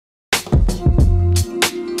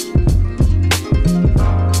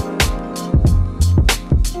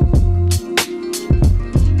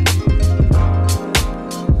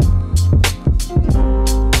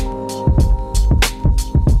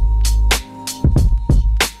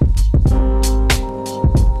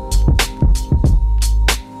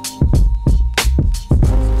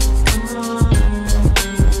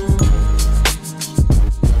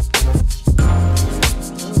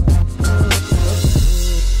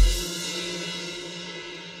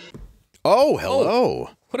Oh, hello.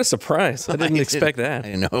 What a surprise. I didn't expect that.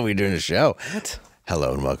 I didn't know we were doing a show. What?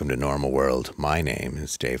 Hello and welcome to Normal World. My name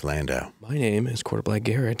is Dave Landau. My name is Quarterback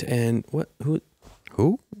Garrett. And what?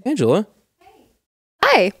 Who? Angela.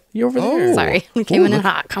 Hi. You over there. Sorry. We came in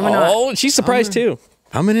hot. Coming on. Oh, she's surprised too.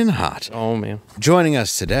 Coming in hot. Oh, man. Joining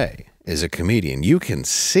us today is a comedian you can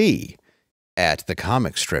see at the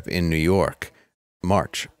comic strip in New York,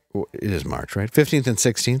 March. It is March, right? 15th and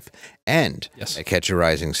 16th. And at Catch a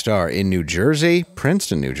Rising Star in New Jersey,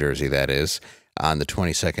 Princeton, New Jersey, that is, on the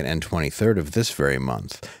 22nd and 23rd of this very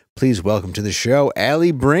month. Please welcome to the show,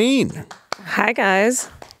 Alli Breen. Hi, guys.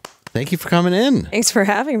 Thank you for coming in. Thanks for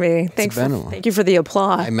having me. Thank you for the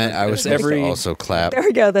applause. I was supposed to also clap. There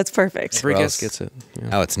we go. That's perfect. Every guest gets it. Yeah.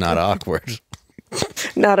 Now it's not awkward.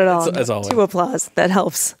 Not at all. As always. Two applause. That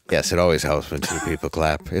helps. Yes, it always helps when two people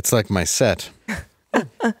clap. It's like my set.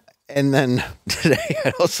 And then today,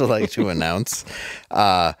 I'd also like to announce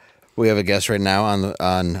we have a guest right now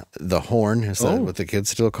on the horn. Is that what the kids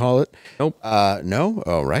still call it? Nope. No?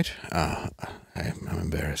 Oh, right. I'm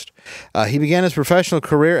embarrassed. He began his professional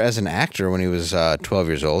career as an actor when he was 12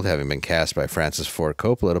 years old, having been cast by Francis Ford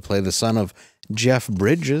Coppola to play the son of Jeff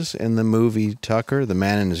Bridges in the movie Tucker, The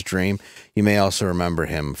Man in His Dream. You may also remember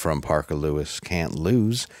him from Parker Lewis Can't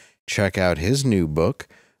Lose. Check out his new book.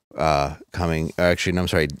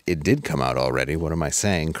 It did come out already. What am I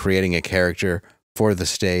saying? Creating a Character for the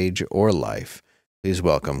Stage or Life. Please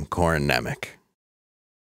welcome Corin Nemec.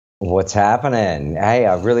 What's happening? Hey,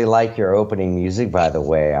 I really like your opening music, by the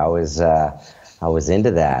way. I was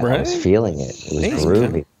into that. Right? I was feeling it. It was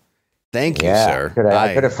groovy. Thank you, sir.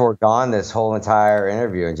 I could have foregone this whole entire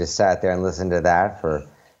interview and just sat there and listened to that for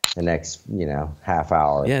the next, half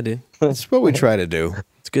hour. Yeah, dude. That's what we try to do.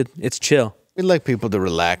 It's good. It's chill. We'd like people to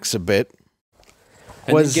relax a bit.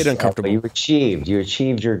 And get uncomfortable. You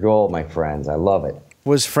achieved your goal, my friends. I love it.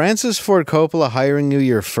 Was Francis Ford Coppola hiring you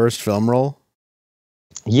your first film role?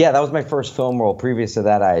 Yeah, that was my first film role. Previous to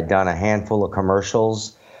that, I had done a handful of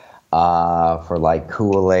commercials for like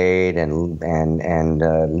Kool-Aid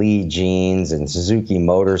and Lee jeans and Suzuki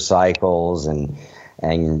motorcycles and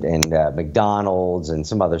McDonald's and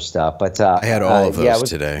some other stuff. But I had all of those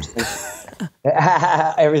today.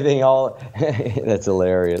 Everything, that's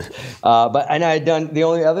hilarious. And I had done, the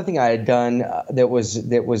only other thing I had done that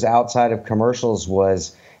was outside of commercials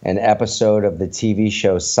was an episode of the TV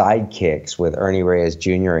show Sidekicks with Ernie Reyes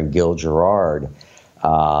Jr. and Gil Gerard.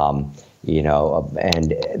 And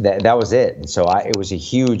that was it. And so it was a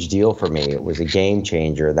huge deal for me. It was a game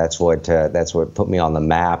changer. That's what put me on the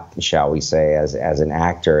map, shall we say, as an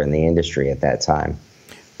actor in the industry at that time.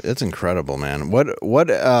 That's incredible, man. What do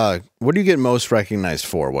you get most recognized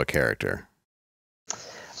for? What character?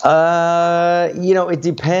 It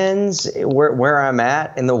depends where I'm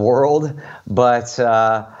at in the world, but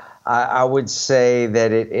I would say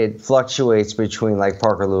that it fluctuates between like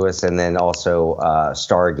Parker Lewis and then also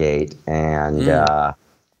Stargate and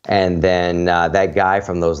then that guy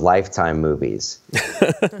from those Lifetime movies.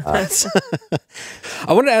 I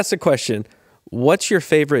wanted to ask a question. What's your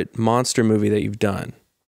favorite monster movie that you've done?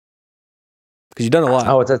 Because you've done a lot.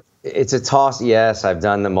 Oh, it's a toss. Yes, I've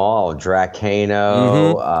done them all.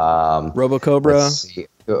 Dracano, RoboCobra,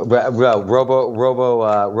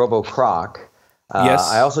 Robo Croc. Yes.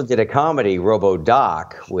 I also did a comedy, Robo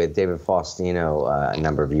Doc, with David Faustino a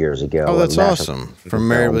number of years ago. Oh, that's awesome! From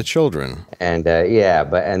Married with Children. And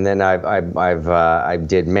then I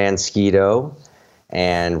did Mansquito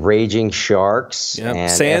and Raging Sharks, and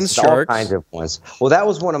Sand Sharks, all kinds of ones. Well, that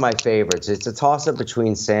was one of my favorites. It's a toss-up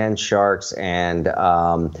between Sand Sharks and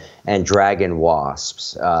Dragon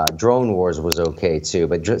Wasps. Drone Wars was okay too,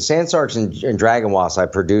 but Sand Sharks and Dragon Wasps I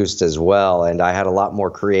produced as well, and I had a lot more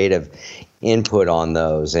creative input on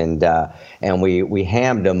those, and we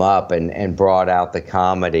hammed them up and brought out the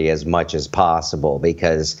comedy as much as possible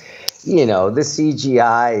because the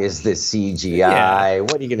CGI is the CGI. Yeah.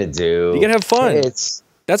 What are you gonna do? You gotta have fun. That's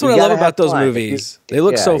what I love about those movies. They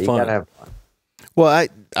look so fun. Gotta have fun. Well,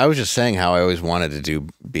 I was just saying how I always wanted to do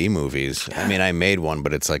B movies. I mean, I made one,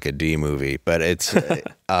 but it's like a D movie. But it's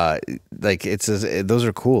those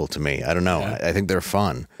are cool to me. I don't know. Yeah. I think they're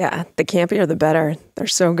fun. Yeah, the campier the better. They're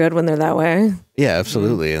so good when they're that way. Yeah,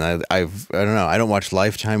 absolutely. And I don't know. I don't watch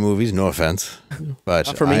Lifetime movies. No offense, but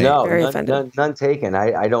not for me, none taken.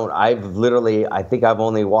 I don't. I think I've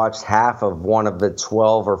only watched half of one of the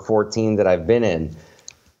 12 or 14 that I've been in.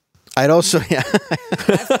 I'd also,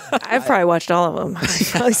 I've probably watched all of them. I've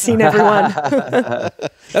probably seen everyone.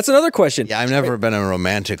 That's another question. Yeah, I've never been a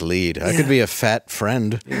romantic lead. I could be a fat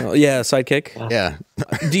friend. Sidekick. Yeah.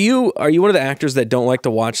 Are you one of the actors that don't like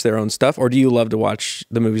to watch their own stuff, or do you love to watch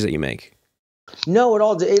the movies that you make? No,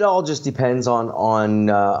 it all just depends on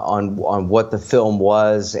what the film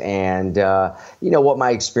was, and what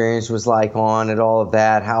my experience was like on it, all of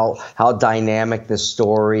that, how dynamic the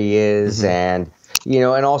story is, and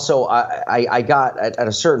and also I got at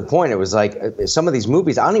a certain point, it was like some of these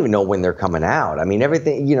movies I don't even know when they're coming out. I mean,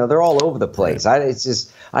 everything, they're all over the place. It's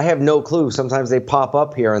just I have no clue. Sometimes they pop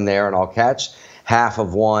up here and there, and I'll catch half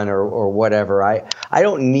of one or whatever. I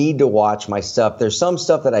don't need to watch my stuff. There's some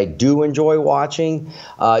stuff that I do enjoy watching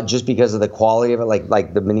just because of the quality of it,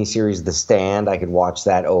 like the miniseries The Stand. I could watch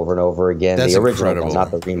that over and over again. That's the original incredible.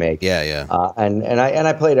 one, not the remake. Yeah. And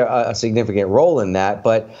I played a significant role in that,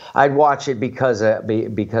 but I'd watch it because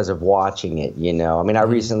of watching it. I mean, I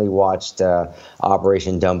recently watched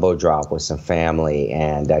Operation Dumbo Drop with some family,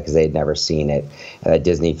 and because they had never seen it, a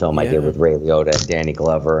Disney film I did with Ray Liotta and Danny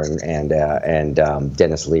Glover and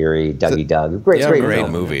Dennis Leary, Dougie Doug. Great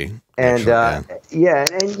movie. And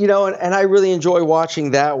and I really enjoy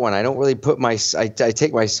watching that one. I don't really I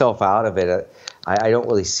take myself out of it. I don't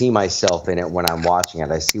really see myself in it when I'm watching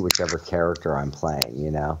it. I see whichever character I'm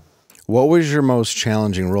playing. What was your most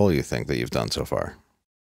challenging role you think that you've done so far?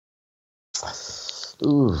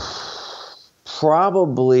 Ooh,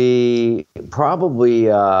 probably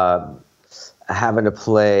having to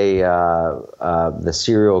play the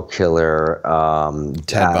serial killer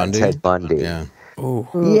Ted Bundy. Yeah. Ooh.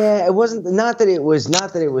 Yeah, it wasn't not that it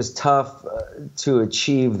was tough to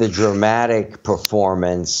achieve the dramatic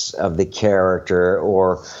performance of the character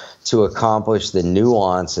or to accomplish the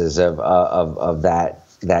nuances of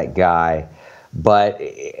that guy, but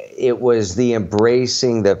it was the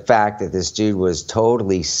embracing the fact that this dude was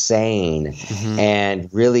totally sane and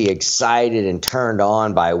really excited and turned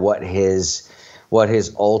on by what his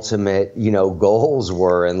ultimate, goals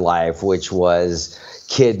were in life, which was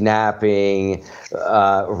kidnapping,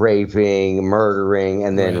 raping, murdering,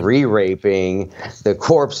 and then re-raping the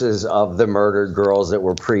corpses of the murdered girls that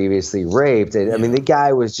were previously raped. And I mean, the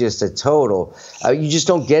guy was just a total. You just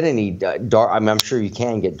don't get any dark. I mean, I'm sure you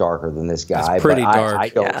can get darker than this guy. It's pretty but dark. I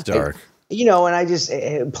don't. It's dark. And I just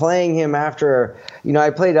playing him after, I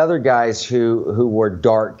played other guys who were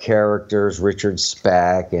dark characters, Richard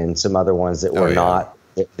Speck and some other ones that were not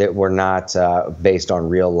based on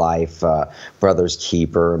real life, Brothers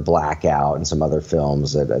Keeper and Blackout and some other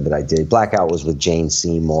films that I did. Blackout was with Jane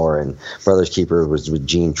Seymour and Brothers Keeper was with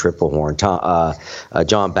Gene Triplehorn.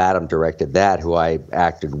 John Badham directed that, who I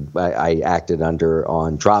acted under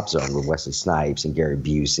on Drop Zone with Wesley Snipes and Gary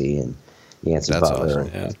Busey and Yancey Butler,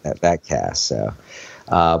 awesome. and that cast. So.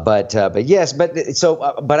 But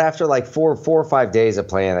after like four or 5 days of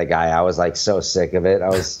playing that guy, I was like so sick of it. I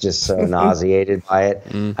was just so nauseated by it.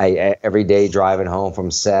 I every day driving home from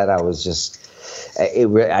set, I was just,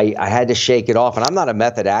 I had to shake it off. And I'm not a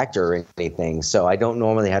method actor or anything, so I don't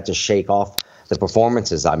normally have to shake off the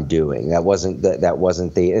performances I'm doing. That wasn't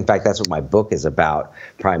the. In fact, that's what my book is about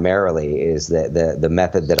primarily, is the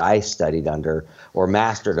method that I studied under or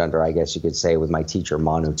mastered under, I guess you could say, with my teacher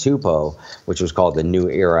Manu Tupou, which was called the New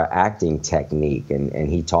Era Acting Technique, and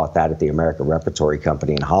he taught that at the American Repertory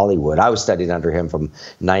Company in Hollywood. I was studied under him from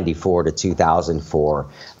 '94 to 2004.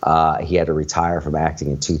 He had to retire from acting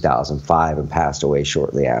in 2005 and passed away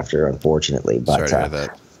shortly after, unfortunately. But, sorry to hear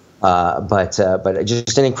that. But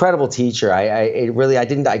just an incredible teacher.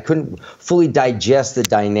 I couldn't fully digest the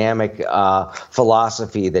dynamic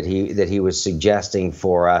philosophy that he was suggesting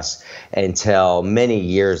for us until many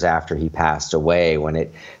years after he passed away.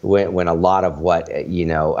 When a lot of what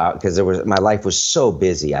because my life was so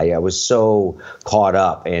busy. I was so caught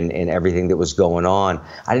up in everything that was going on.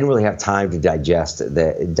 I didn't really have time to digest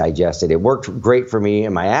it. It worked great for me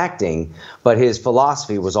in my acting, but his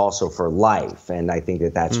philosophy was also for life, and I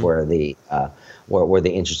think that's where the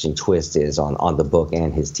interesting twist is on the book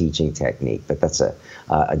and his teaching technique. But that's a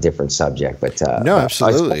different subject. But no,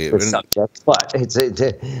 absolutely. Subject, but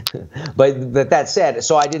but that said,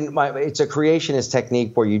 so it's a creationist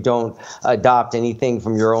technique where you don't adopt anything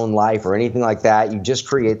from your own life or anything like that. You just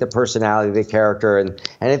create the personality of the character, and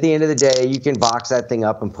at the end of the day, you can box that thing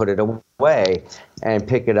up and put it away and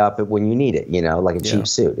pick it up when you need it, like a cheap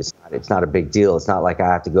suit. It's not a big deal. It's not like I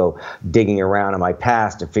have to go digging around in my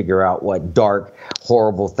past to figure out what dark,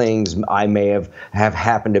 horrible things I may have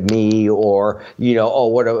happened to me, or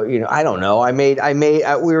I don't know.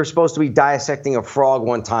 We were supposed to be dissecting a frog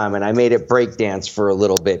one time, and I made it break dance for a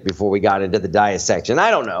little bit before we got into the dissection.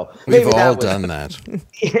 I don't know. We've all done that.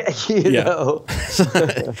 know.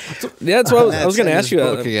 That's what I was going to ask you.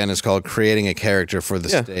 This book again is called "Creating a Character for the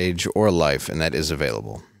Stage or Life," and that is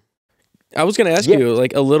available. I was going to ask you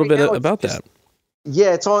a little bit about that.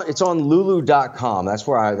 Yeah, it's on Lulu.com. That's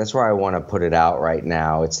where I want to put it out right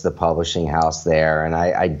now. It's the publishing house there, and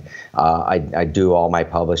I do all my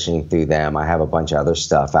publishing through them. I have a bunch of other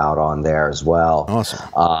stuff out on there as well.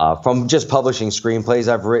 Awesome. From just publishing screenplays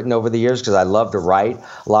I've written over the years, because I love to write.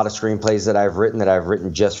 A lot of screenplays that I've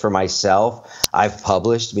written just for myself, I've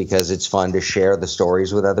published because it's fun to share the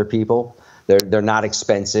stories with other people. They're not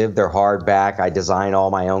expensive. They're hardback. I design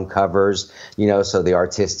all my own covers, so the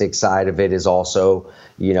artistic side of it is also,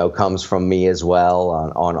 comes from me as well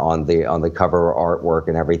on the cover artwork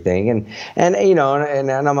and everything. And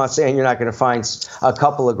I'm not saying you're not going to find a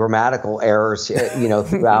couple of grammatical errors,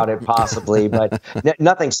 throughout it possibly, but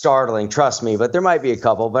nothing startling, trust me. But there might be a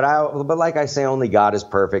couple. But like I say, only God is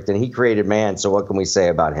perfect, and He created man. So what can we say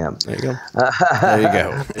about Him? There you go. There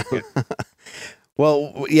you go.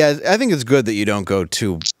 Well, yeah, I think it's good that you don't go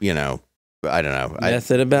too, I don't know.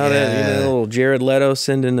 Method about it. A little Jared Leto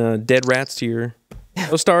sending dead rats to your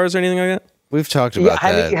co-stars or anything like that? We've talked about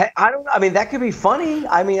that. I mean, that could be funny.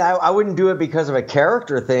 I mean, I wouldn't do it because of a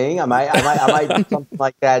character thing. I might do something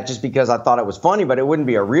like that just because I thought it was funny, but it wouldn't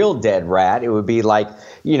be a real dead rat. It would be like,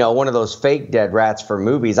 one of those fake dead rats for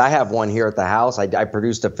movies. I have one here at the house. I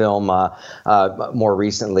produced a film more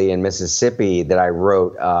recently in Mississippi that I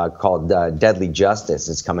wrote called Deadly Justice.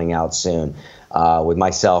 It's coming out soon. With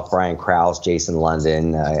myself, Brian Krause, Jason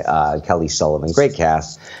London, Kelly Sullivan, great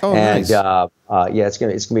cast. Oh, and nice. it's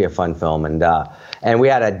gonna be a fun film, and we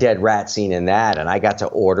had a dead rat scene in that, and I got to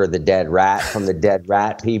order the dead rat from the dead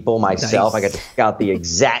rat people myself. Nice. I got to pick out the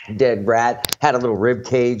exact dead rat, had a little rib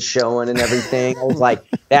cage showing and everything. I was like,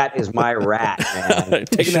 that is my rat, man.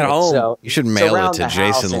 Taking that home. So, You should mail it to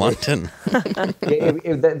Jason London.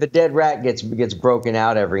 The dead rat gets broken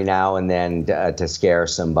out every now and then to scare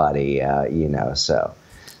somebody, So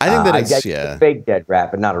I think that it's a fake dead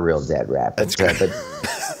rat, but not a real dead rat. That's good.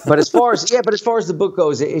 But as far as the book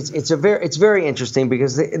goes, it's very interesting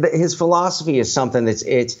because his philosophy is something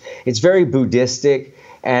it's very Buddhistic.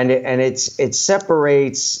 And it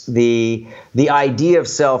separates the idea of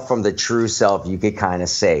self from the true self, you could kind of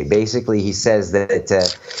say. Basically, he says that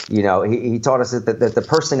he taught us that the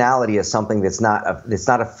personality is something that's not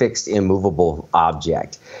a fixed, immovable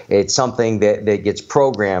object. It's something that gets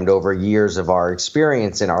programmed over years of our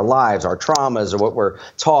experience in our lives, our traumas, or what we're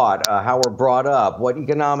taught, how we're brought up, what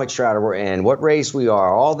economic strata we're in, what race we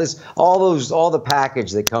are, all the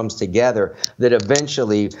package that comes together that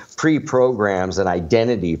eventually pre-programs an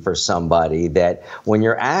identity for somebody that when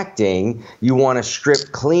you're acting, you want to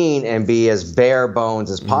strip clean and be as bare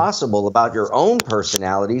bones as possible about your own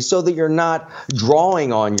personality so that you're not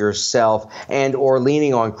drawing on yourself and or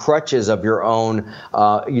leaning on crutches of your own,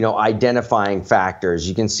 identifying factors.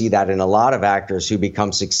 You can see that in a lot of actors who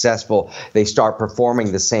become successful. They start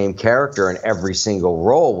performing the same character in every single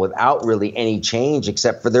role without really any change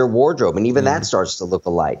except for their wardrobe. And even that starts to look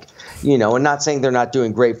alike, and not saying they're not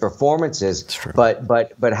doing great performances,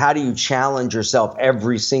 but how do you challenge yourself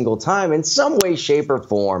every single time in some way, shape, or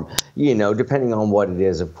form, depending on what it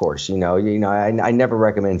is, of course. I never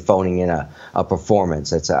recommend phoning in a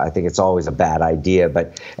performance. I think it's always a bad idea,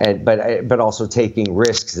 but also taking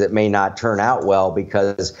risks that may not turn out well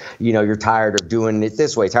because, you're tired of doing it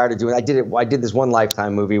this way, I did this one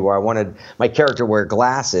Lifetime movie where I wanted my character to wear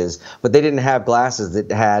glasses, but they didn't have glasses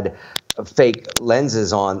that had fake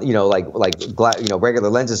lenses on, regular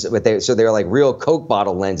lenses, but they were like real Coke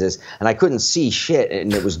bottle lenses, and I couldn't see shit,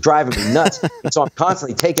 and it was driving me nuts. So I'm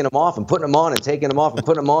constantly taking them off and putting them on and taking them off and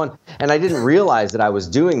putting them on, and I didn't realize that I was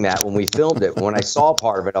doing that when we filmed it. When I saw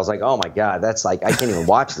part of it, I was like, oh my God, that's like, I can't even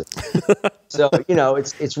watch this. So,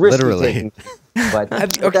 it's risky. Literally. Taking, but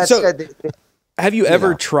have you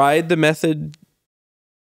ever tried the method?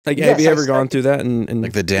 Like, have you ever gone through that? And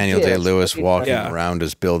like the Daniel Day-Lewis walking around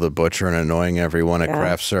as Bill the Butcher and annoying everyone at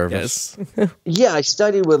craft service. Yes. Yeah, I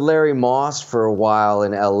studied with Larry Moss for a while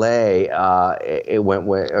in L.A. It went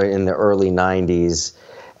in the early 90s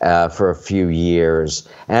for a few years.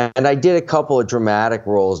 And I did a couple of dramatic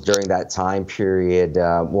roles during that time period.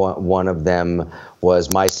 One of them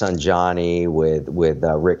was My Son Johnny with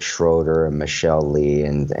Rick Schroeder and Michelle Lee,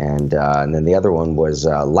 and then the other one was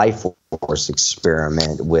Life Force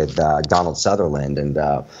Experiment with Donald Sutherland,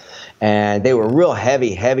 and they were real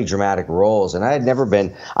heavy dramatic roles. And I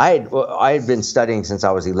had been studying since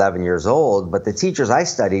I was 11 years old, but the teachers I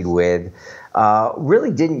studied with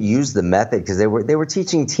really didn't use the method because they were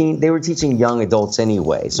teaching young adults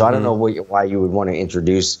anyway. So I don't know why you would want to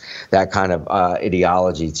introduce that kind of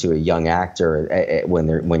ideology to a young actor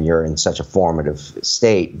when you're in such a formative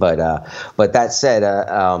state. But that said,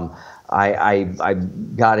 I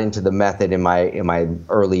got into the method in my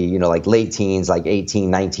early, like late teens, like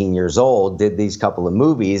 18, 19 years old, did these couple of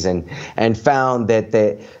movies and found that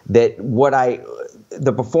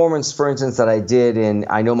the performance, for instance, that I did in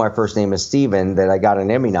I Know My First Name is Steven, that I got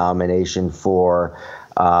an Emmy nomination for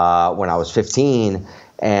when I was 15,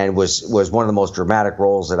 and was one of the most dramatic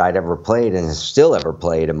roles that I'd ever played and still ever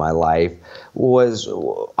played in my life.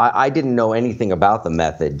 I didn't know anything about the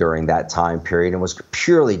method during that time period, and was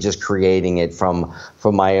purely just creating it from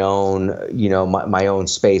my own, my own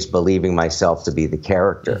space, believing myself to be the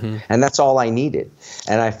character. Mm-hmm. And that's all I needed.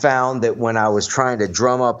 And I found that when I was trying to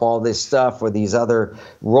drum up all this stuff for these other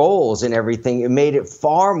roles and everything, it made it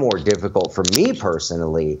far more difficult for me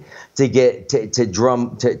personally to get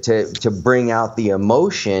to bring out the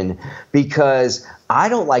emotion, because I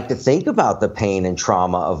don't like to think about the pain and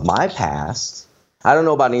trauma of my past. I don't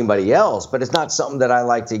know about anybody else, but it's not something that I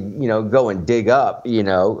like to, go and dig up,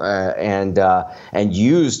 and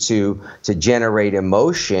use to generate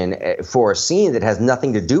emotion for a scene that has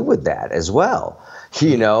nothing to do with that as well.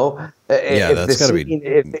 Yeah, that's got to be.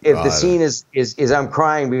 If the scene is I'm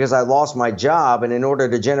crying because I lost my job, and in order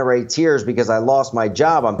to generate tears because I lost my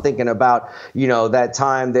job, I'm thinking about that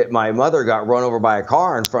time that my mother got run over by a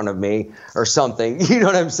car in front of me or something. You know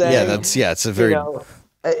what I'm saying? Yeah, it's a very.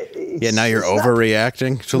 Now you're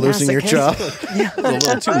overreacting to losing your job. A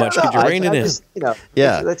little too much. Could you rein it in?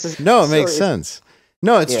 No, it makes sense.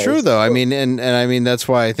 No, it's true though. I mean, and I mean that's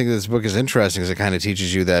why I think this book is interesting, because it kind of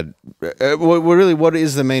teaches you that. What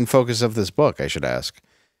is the main focus of this book? I should ask.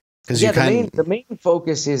 The main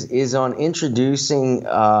focus is on introducing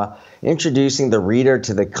the reader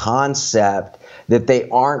to the concept that they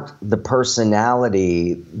aren't the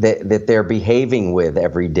personality that they're behaving with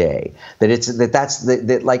every day. That's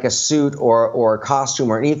like a suit or a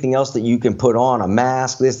costume or anything else that you can put on, a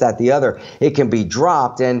mask, this, that, the other. It can be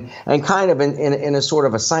dropped, and kind of in a sort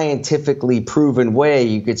of a scientifically proven way,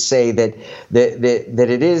 you could say that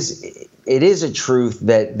it is a truth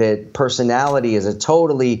that personality is a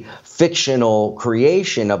totally fictional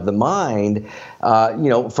creation of the mind,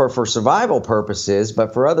 for survival purposes,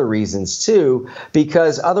 but for other reasons too,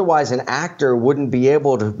 because otherwise an actor wouldn't be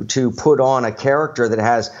able to put on a character that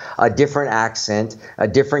has a different accent, a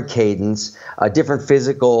different cadence, a different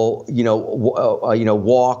physical,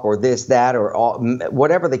 walk, or this, that, or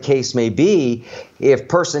whatever the case may be, if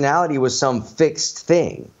personality was some fixed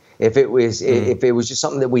thing. If it was just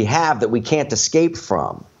something that we have that we can't escape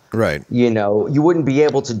from, right? You wouldn't be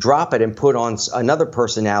able to drop it and put on another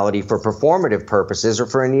personality for performative purposes or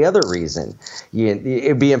for any other reason.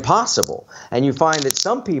 It'd be impossible. And you find that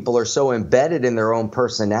some people are so embedded in their own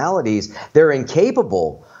personalities, they're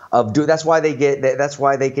incapable of doing. That's why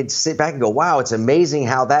they could sit back and go, "Wow, it's amazing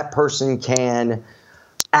how that person can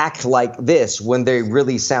act like this when they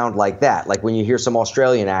really sound like that." Like when you hear some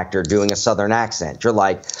Australian actor doing a Southern accent, you're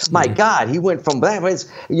like, my God, he went from that.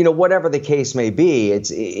 Whatever the case may be, it's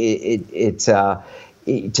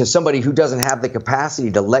to somebody who doesn't have the capacity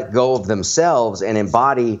to let go of themselves and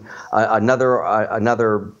embody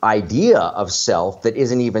another idea of self that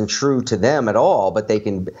isn't even true to them at all, but they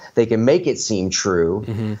can make it seem true.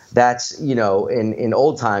 Mm-hmm. That's in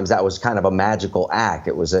old times that was kind of a magical act.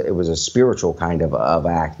 It was a spiritual kind of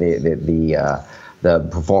act. The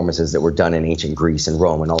performances that were done in ancient Greece and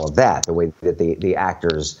Rome and all of that, the way that the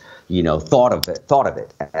actors thought of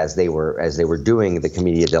it as they were doing the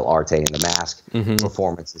Commedia dell'arte and the mask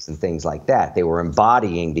performances and things like that. They were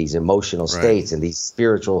embodying these emotional states and these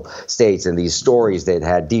spiritual states and these stories that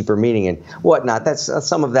had deeper meaning and whatnot. That's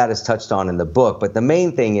some of that is touched on in the book, but the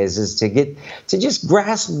main thing is to just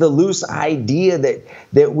grasp the loose idea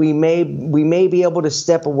that we may be able to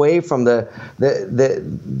step away from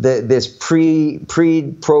this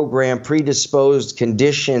pre-programmed, predisposed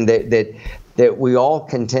condition that we all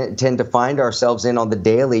tend to find ourselves in on the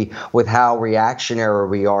daily, with how reactionary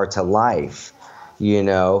we are to life.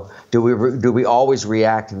 Do we always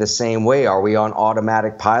react the same way? Are we on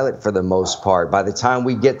automatic pilot for the most part? By the time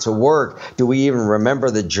we get to work, do we even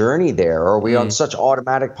remember the journey there? Or are we on such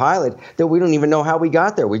automatic pilot that we don't even know how we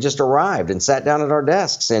got there? We just arrived and sat down at our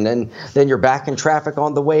desks, and then you're back in traffic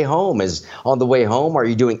on the way home. Are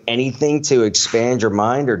you doing anything to expand your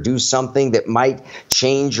mind or do something that might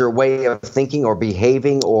change your way of thinking or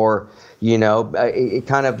behaving? Or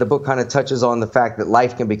the book kind of touches on the fact that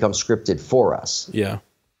life can become scripted for us. Yeah.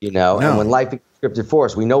 And when life becomes scripted for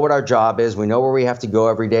us, we know what our job is. We know where we have to go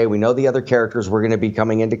every day. We know the other characters we're going to be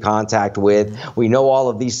coming into contact with. We know all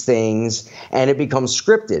of these things, and it becomes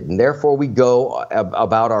scripted. And therefore, we go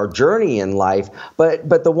about our journey in life.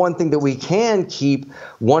 But the one thing that we can keep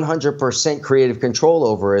 100% creative control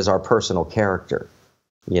over is our personal character.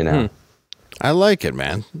 I like it,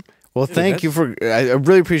 man. Well, thank you for. I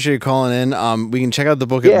really appreciate you calling in. We can check out the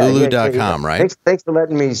book at lulu.com, right? Thanks for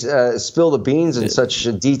letting me spill the beans in such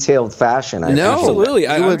a detailed fashion. Absolutely.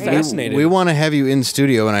 I'm fascinated. We want to have you in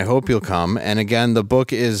studio, and I hope you'll come. And again, the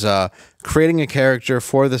book is creating a character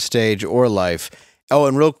for the stage or life. Oh,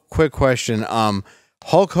 and real quick question.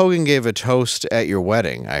 Hulk Hogan gave a toast at your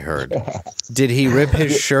wedding, I heard. Did he rip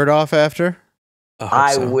his shirt off after?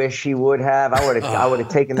 I wish he would have. I would have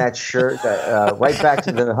taken that shirt right back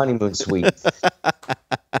to the honeymoon suite.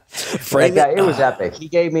 It was epic. He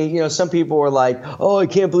gave me, some people were like, "Oh, I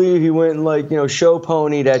can't believe he went and show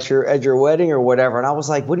ponied at your wedding or whatever." And I was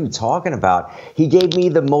like, "What are you talking about?" He gave me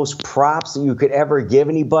the most props that you could ever give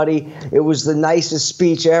anybody. It was the nicest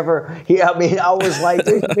speech ever. I was like,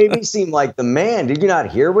 it made me seem like the man. Did you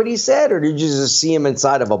not hear what he said, or did you just see him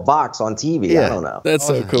inside of a box on TV? Yeah. I don't know. That's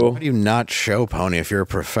so cool. How do you not show pony if you're a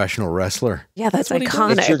professional wrestler? Yeah, that's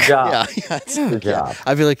iconic. It's your job. It's your job.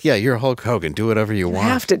 I'd be like, you're Hulk Hogan. Do whatever you want.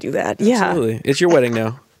 You have to do that. Yeah. Absolutely. It's your wedding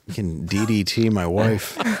now. You can DDT my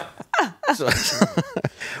wife.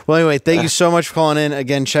 Well, anyway, thank you so much for calling in.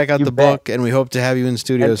 Again, check out the book, and we hope to have you in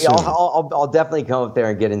studio soon. I'll definitely come up there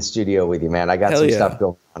and get in studio with you, man. I got some stuff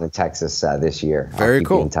going on in Texas this year. Very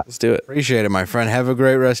cool. Let's do it. Appreciate it, my friend. Have a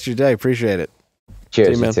great rest of your day. Appreciate it.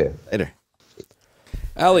 Cheers, you too. Later.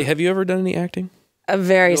 Alli, have you ever done any acting? A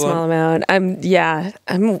very small amount. I'm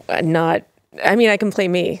not. I mean, I can play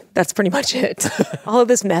me. That's pretty much it. All of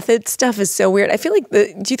this method stuff is so weird. I feel like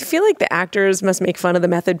do you feel like the actors must make fun of the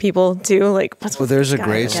method people too? Like, there's a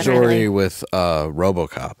great story with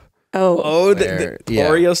RoboCop. The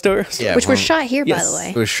Oreo stores? Yeah, which were shot here, by the way.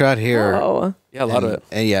 It was shot here. Oh. Yeah, a lot of it.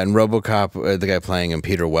 And RoboCop, the guy playing him,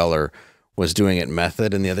 Peter Weller, was doing it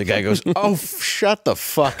method, and the other guy goes, "Oh, shut the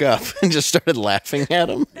fuck up," and just started laughing at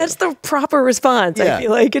him. That's the proper response. Yeah. I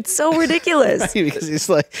feel like it's so ridiculous. Right, because he's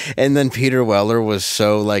like, and then Peter Weller was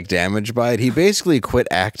so damaged by it, he basically quit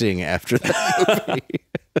acting after that movie.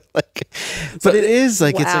 But it is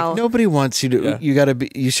it's like nobody wants you to. Yeah.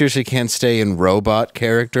 You seriously can't stay in robot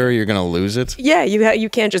character. You're gonna lose it. Yeah, you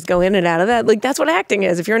can't just go in and out of that. Like, that's what acting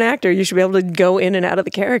is. If you're an actor, you should be able to go in and out of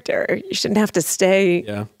the character. You shouldn't have to stay.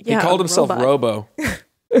 Yeah, he called himself Robo.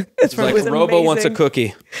 It's like Robo wants a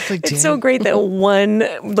cookie. It's so great that one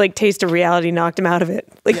taste of reality knocked him out of it.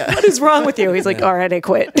 What is wrong with you? He's like, all right, I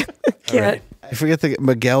quit. Can't. Right. I forget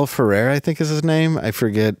Miguel Ferrer, I think is his name. I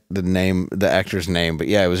forget the actor's name, but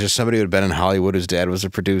yeah, it was just somebody who had been in Hollywood. His dad was a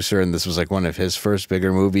producer, and this was one of his first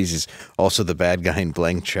bigger movies. He's also the bad guy in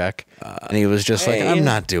Blank Check, and he was just I'm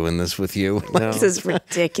not doing this with you. No. This is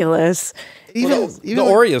ridiculous. Even the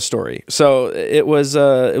Oreo story. So it was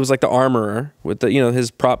like the armorer with the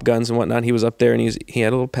his prop guns and whatnot. He was up there and he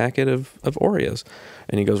had a little packet of Oreos,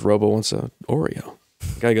 and he goes, "Robo wants a Oreo."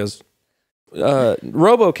 The guy goes,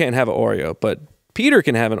 "Robo can't have an Oreo, but Peter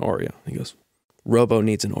can have an Oreo." He goes, "Robo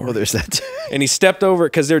needs an Oreo." Oh, there's that. And he stepped over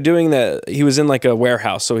because they're doing that. He was in a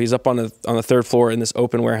warehouse, so he's up on the 3rd floor in this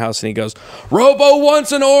open warehouse, and he goes, "Robo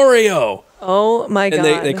wants an Oreo." Oh my God.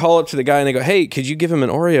 And they call up to the guy and they go, "Hey, could you give him an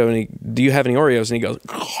Oreo?" And do you have any Oreos? And he goes,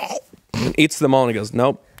 and eats them all, and he goes,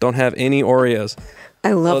 "Nope, don't have any Oreos."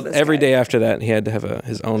 I love this every guy. day after that, he had to have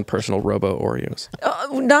his own personal Robo Oreos.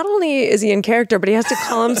 Not only is he in character, but he has to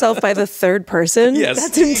call himself by the 3rd person. Yes,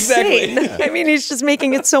 that's insane. Exactly. I mean, he's just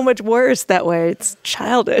making it so much worse that way. It's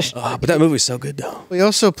childish. But that movie's so good, though. We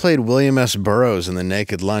also played William S. Burroughs in The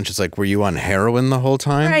Naked Lunch. It's like, were you on heroin the whole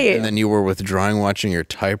time? Right. And then you were withdrawing, watching your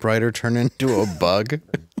typewriter turn into a bug?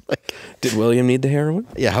 Did William need the heroin?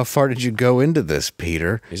 Yeah, how far did you go into this,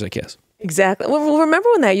 Peter? He's like, yes. Exactly. Well, remember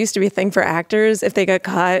when that used to be a thing for actors if they got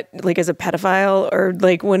caught as a pedophile, or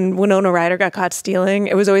when Winona Ryder got caught stealing?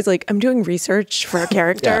 It was always like, I'm doing research for a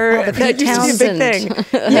character. Yeah. That used to be a big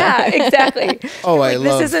thing. Yeah, exactly. Oh,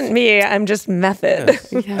 this isn't me. I'm just method.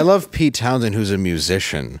 Yeah. I love Pete Townsend, who's a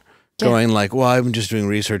musician, going well, I'm just doing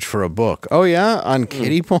research for a book. Oh yeah, on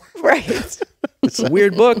kiddie porn. Right. It's a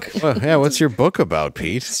weird book. Well, yeah, what's your book about,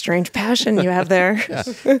 Pete? Strange passion you have there.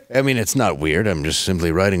 Yeah. I mean, it's not weird. I'm just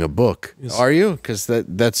simply writing a book. Yes. Are you? Because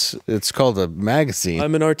it's called a magazine.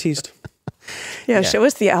 I'm an artiste. Yeah, show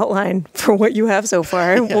us the outline for what you have so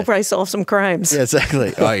far. Yeah. We'll probably solve some crimes. Yeah,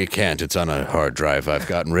 exactly. Oh, you can't. It's on a hard drive I've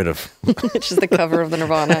gotten rid of. It's just the cover of the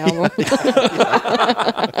Nirvana album.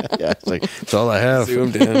 Yeah, it's like, that's all I have.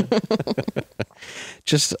 Zoomed in.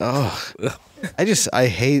 I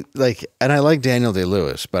hate, and I like Daniel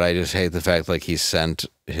Day-Lewis, but I just hate the fact, he sent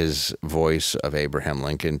his voice of Abraham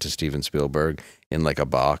Lincoln to Steven Spielberg in, a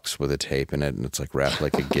box with a tape in it, and it's, wrapped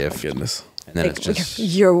like a gift. Goodness. And then it's just...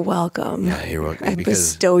 You're welcome. Yeah, you're welcome. I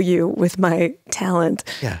bestow you with my talent.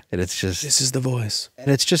 Yeah, and it's just... This is the voice. And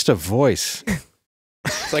it's just a voice.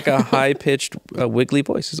 It's like a high-pitched, wiggly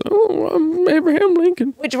voice. He's like, oh, I'm Abraham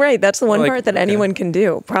Lincoln. Which, right, that's the one Like, part that anyone can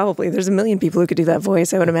do, probably. There's a million people who could do that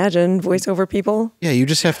voice, I would imagine, voiceover people. Yeah, you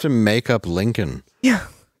just have to make up Lincoln. Yeah.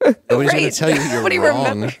 Nobody's going to tell you you're Nobody wrong.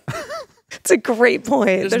 remembers. It's a great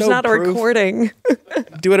point. There's no not a proof. recording.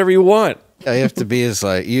 Do whatever you want. Yeah, you have to be as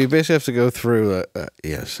like, you basically have to go through,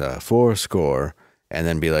 4 and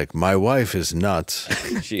then be like, my wife is nuts.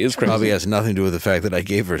 She is crazy. Probably has nothing to do with the fact that I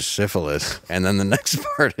gave her syphilis. And then the next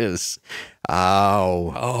part is,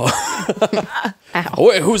 ow. Oh,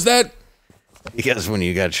 wait, who's that? Because when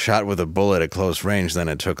you got shot with a bullet at close range, then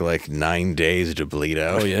it took like 9 days to bleed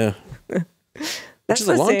out. Oh, yeah. That's is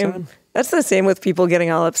a the long same. time. That's the same with people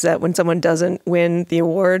getting all upset when someone doesn't win the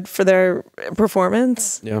award for their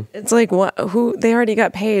performance. Yeah. It's like, what? Who? They already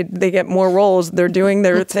got paid. They get more roles. They're doing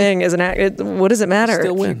their thing as an actor. What does it matter?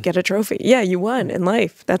 Still if win. you get a trophy. Yeah, you won in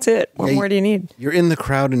life. That's it. What Yeah, more do you need? You're in the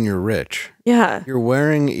crowd and you're rich. Yeah. You're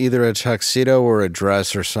wearing either a tuxedo or a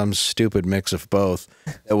dress or some stupid mix of both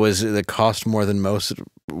that cost more than most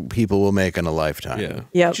people will make in a lifetime. Yeah.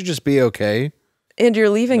 Yep. You should just be okay. And you're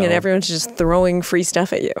leaving, and everyone's just throwing free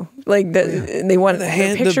stuff at you. Like they want The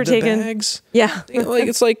a picture the taken. bags. Yeah. Like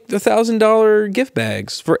it's like $1,000 gift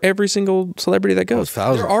bags for every single celebrity that goes.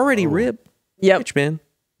 $1,000. They're already ripped. Yep. Rich, man.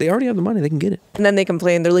 They already have the money. They can get it. And then they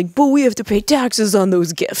complain. They're like, but we have to pay taxes on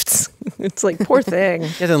those gifts. It's like, poor thing.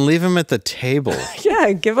 Yeah, then leave him at the table.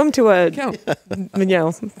 Yeah, give them to a Count.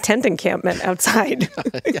 tent encampment outside.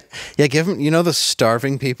 Yeah, give him, the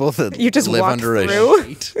starving people that You just live walk under through? a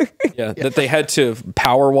sheet. Yeah, that they had to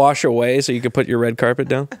power wash away so you could put your red carpet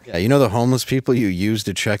down. Yeah, the homeless people you use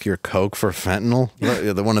to check your Coke for fentanyl?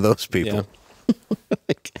 The one of those people.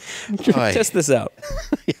 Try, Test this out.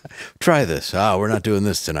 try this. We're not doing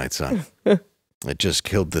this tonight, son. It just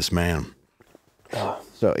killed this man.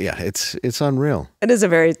 So yeah, it's unreal. It is a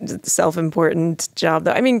very self-important job,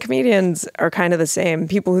 though. I mean, comedians are kind of the same.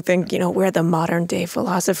 People who think, we're the modern day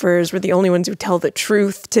philosophers. We're the only ones who tell the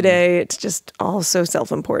truth today. It's just all so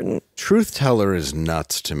self-important. Truth teller is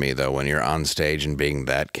nuts to me, though, when you're on stage and being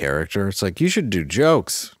that character. It's like, you should do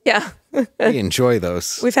jokes. Yeah. We enjoy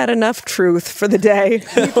those. We've had enough truth for the day.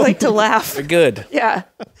 We'd like to laugh. They're good. Yeah.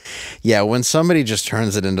 Yeah, when somebody just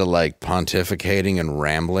turns it into like pontificating and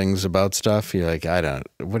ramblings about stuff, you're like,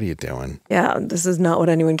 what are you doing? Yeah, this is not what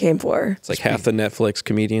anyone came for. It's like half the Netflix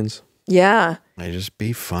comedians. Yeah. I just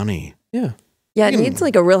be funny. Yeah. Yeah, it needs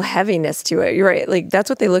like a real heaviness to it. You're right. Like that's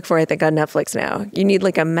what they look for, I think, on Netflix now. You need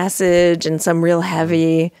like a message and some real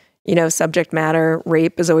heavy, subject matter.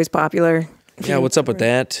 Rape is always popular. Yeah, what's up with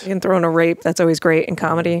that? You can throw in a rape. That's always great in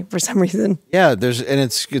comedy for some reason. Yeah,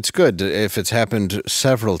 it's good if it's happened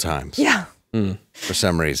several times. Yeah. For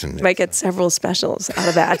some reason. You might get several specials out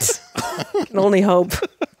of that. Can only hope.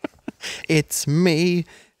 It's me.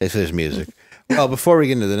 If there's music. Well, before we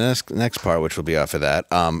get into the next part, which will be off of that,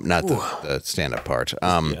 not the stand-up part,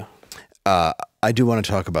 I do want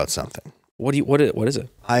to talk about something. What is it?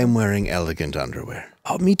 I am wearing elegant underwear.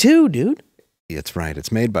 Oh, me too, dude. That's right.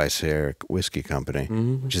 It's made by Sarah Whiskey Company,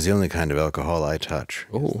 which is the only kind of alcohol I touch.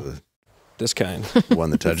 Oh, this kind. The one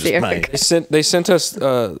that touches my... They sent us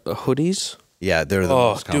hoodies. Yeah, they're the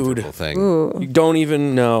most comfortable thing. Ooh. You don't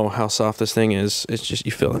even know how soft this thing is. It's just,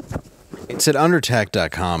 you feel it. It's at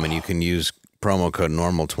undertack.com, and you can use promo code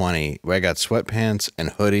normal20. Where I got sweatpants and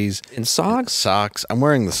hoodies. And socks? Socks. I'm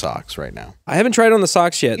wearing the socks right now. I haven't tried on the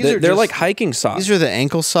socks yet. They're just like hiking socks. These are the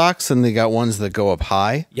ankle socks, and they got ones that go up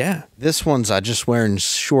high. Yeah. This one's I just wearing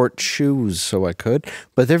short shoes so I could,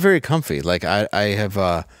 but they're very comfy. Like I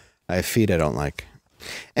have feet I don't like.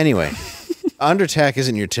 Anyway, Undertack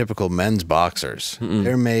isn't your typical men's boxers.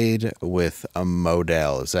 They're made with a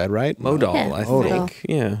modal. Is that right? Modal, Yeah, I modal. think.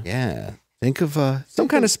 Yeah. Yeah. Think of Some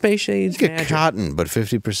kind of space shades think of magic. cotton, but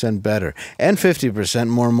 50% better, and 50%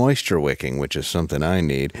 more moisture wicking, which is something I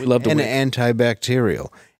need. We love to and wick.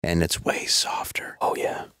 antibacterial, and it's way softer. Oh,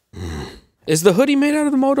 yeah. Is the hoodie made out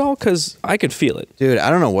of the modal? Because I could feel it. Dude, I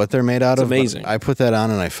don't know what they're made out of. but amazing. I put that on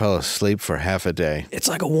and I fell asleep for half a day. It's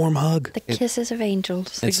like a warm hug. The kisses of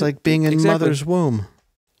angels. It's like being in Exactly. mother's womb.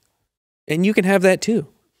 And you can have that too.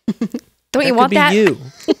 Don't you That want could that? be you.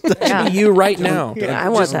 That Yeah. could be you right now. Yeah, I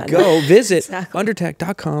want Just that. go visit Exactly.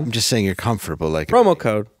 undertack.com. I'm just saying you're comfortable. Like, Promo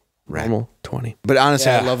code Right. normal20. But honestly,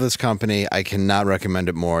 I Yeah. love this company. I cannot recommend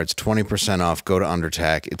it more. It's 20% off. Go to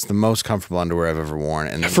Undertack. It's the most comfortable underwear I've ever worn.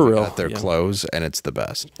 And then For you real, got their yeah. clothes, and it's the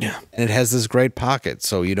best. Yeah. And it has this great pocket,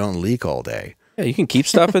 so you don't leak all day. Yeah, you can keep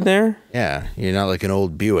stuff in there. Yeah, you're not like an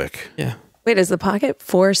old Buick. Yeah. Wait, is the pocket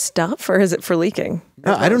for stuff or is it for leaking?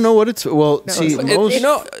 No, I don't know what it's. Well, see, it's- most, you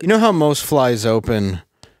know- you know how most flies open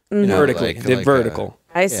Vertically. like They're a- vertical.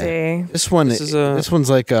 I see. This one's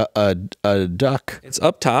like a duck. It's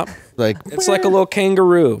up top. Like It's like a little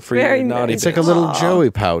kangaroo for Very your naughty. it's like a little Joey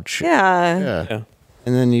pouch. Yeah. Yeah.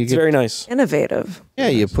 And then you It's get very nice. Innovative.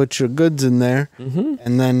 you put your goods in there,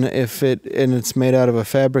 and then it's made out of a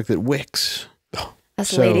fabric that wicks.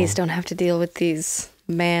 Us ladies don't have to deal with these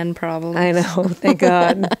man problems. I know. Thank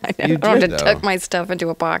God. I don't have to tuck my stuff into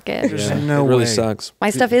a pocket. There's Yeah, no it really way. sucks. My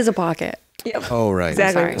stuff is a pocket. Yep. Oh right.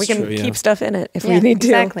 Exactly. Sorry. We can That's true, yeah. keep stuff in it if Yeah, we need to.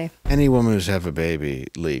 exactly. Any woman who's had a baby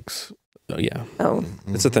leaks. Oh, yeah. Oh,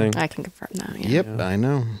 It's a thing. I can confirm that. Yeah. Yep, I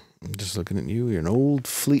know. I'm just looking at you. You're an old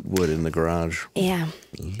Fleetwood in the garage. Yeah,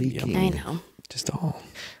 Leaking. I know. Just all.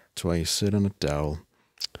 That's why you sit on a towel.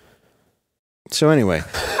 So anyway,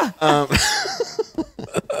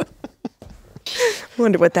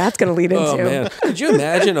 wonder what that's going to lead into. Oh, man. Could you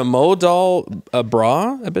imagine a Modal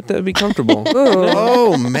bra? I bet that would be comfortable.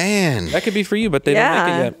 oh man, That could be for you, but they don't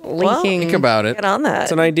make it yet. Well, Leaking. think about it. get on that.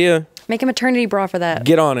 It's an idea. Make a maternity bra for that.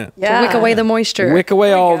 Get on it. Yeah. To wick away the moisture. Wick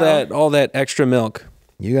away all go. that extra milk.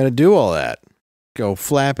 You got to do all that. Go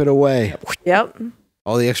flap it away. Yep.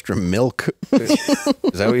 All the extra milk. Is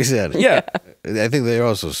that what you said? Yeah. I think they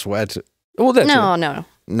also sweat. Well, that's No.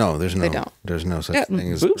 No, there's no. They don't. There's no such Yeah,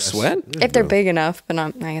 thing as boobs breast- sweat. there's If they're no- big enough, but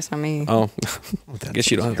not. I guess not me. Oh, That's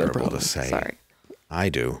guess you don't have that terrible problem. to say. Sorry. I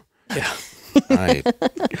do. yeah.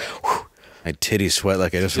 I titty sweat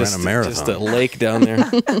like I just ran a marathon. Just a lake down there,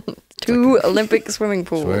 Two Olympic swimming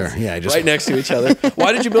pools. Swear. Yeah, I just right next to each other.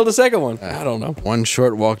 Why did you build a second one? I don't know. one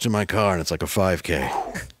short walk to my car and it's like a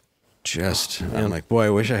 5K. I'm like, boy, I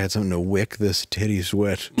wish I had something to wick this titty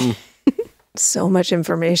sweat. So much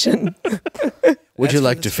information. Would you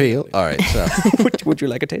like to feel? All right, so Would you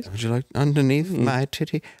like a taste? would you like underneath my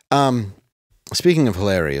titty? Speaking of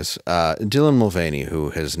hilarious, Dylan Mulvaney, who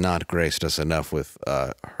has not graced us enough with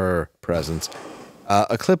her presence,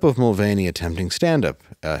 a clip of Mulvaney attempting stand-up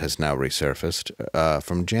has now resurfaced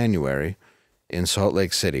from January in Salt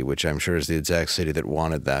Lake City, which I'm sure is the exact city that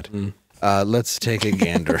wanted that. Let's take a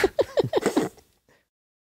gander.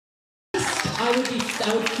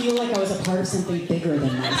 I would feel like I was a part of something bigger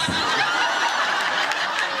than myself.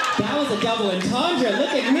 That was a double entendre. Look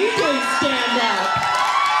at me doing stand-up.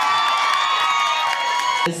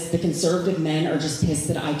 The conservative men are just pissed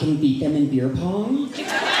that I can beat them in beer pong.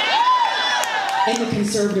 And the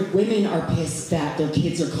conservative women are pissed that their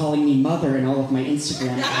kids are calling me mother in all of my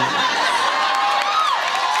Instagram posts.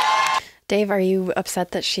 Dave, are you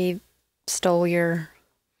upset that she stole your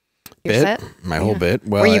Bit? set? My whole bit.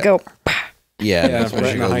 Well, Where you go, Yeah, Yeah, that's where right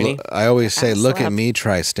she in the goes, hiney. I always say, look at slap. me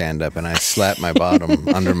try stand up, and I slap my bottom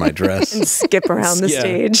under my dress. And skip around the Yeah.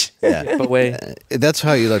 stage. Yeah. But wait. That's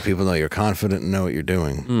how you let people know you're confident and know what you're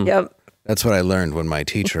doing. Yep. That's what I learned when my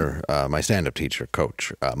teacher, my stand up teacher,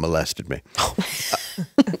 coach, molested me.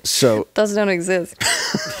 So, those don't exist.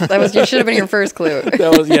 You should have been your first clue.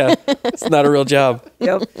 That was, yeah. It's not a real job.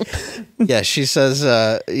 Yep. yeah, she says,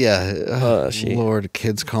 She. Lord,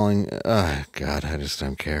 kids calling, God, I just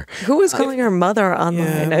don't care. Who was calling her mother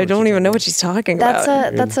online? I don't even know what she's talking about.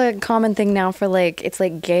 That's a common thing now for it's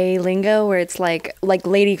like gay lingo where it's like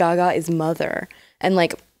Lady Gaga is mother and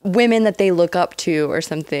like women that they look up to or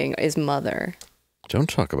something is mother. Don't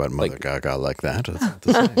talk about Mother Gaga like that. That's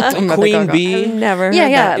not the same. Queen I've Bee. never heard Yeah,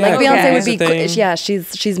 that. like Yeah, Beyonce okay. would be. That's a thing.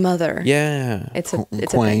 She's mother. Yeah. It's a thing.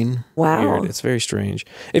 Queen. Wow. Weird. It's very strange.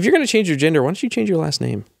 If you're going to change your gender, why don't you change your last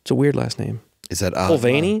name? It's a weird last name. Is that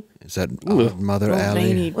Mulvaney? Is that Mother Alli?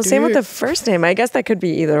 Mulvaney. Well, same with the first name. I guess that could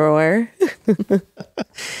be either or.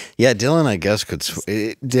 Yeah, Dylan, I guess, could.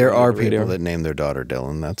 There are Radio. people that name their daughter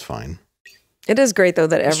Dylan. That's fine. It is great though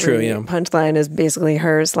that every true, yeah. punchline is basically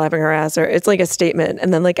her slapping her ass, or it's like a statement,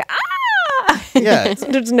 and then like Yeah.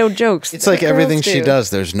 there's no jokes. It's like Girls everything she do.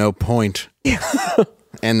 does, there's no point.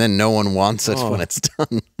 And then no one wants it when it's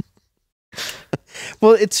done.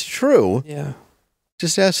 Well, it's true. Yeah.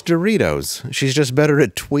 Just ask Doritos. She's just better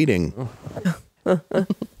at tweeting.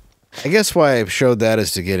 I guess why I showed that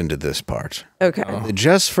is to get into this part. Okay. The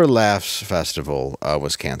Just for Laughs Festival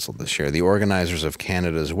was canceled this year. The organizers of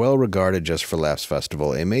Canada's well-regarded Just for Laughs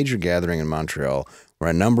Festival, a major gathering in Montreal where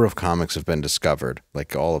a number of comics have been discovered,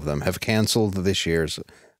 like all of them, have canceled this year's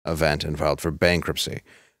event and filed for bankruptcy.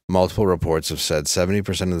 Multiple reports have said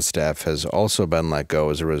 70% of the staff has also been let go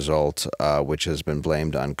as a result, which has been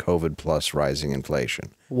blamed on COVID plus rising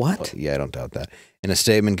inflation. What? Yeah, I don't doubt that. In a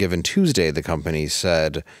statement given Tuesday, the company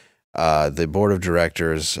said the board of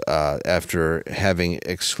directors, after having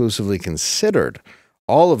exclusively considered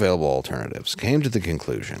all available alternatives, came to the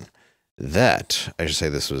conclusion that, I should say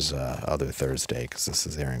this was other Thursday because this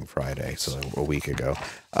is airing Friday, so a week ago,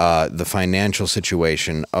 the financial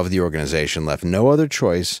situation of the organization left no other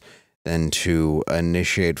choice than to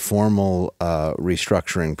initiate formal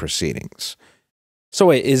restructuring proceedings. So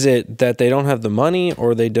wait, is it that they don't have the money,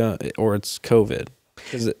 or they don't, or it's COVID?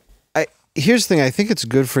 Here's the thing. I think it's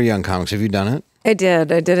good for young comics. Have you done it? I did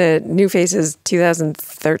it New Faces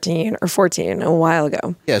 2013 or 14, a while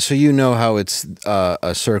ago. Yeah, so you know how it's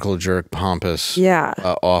a circle jerk, pompous,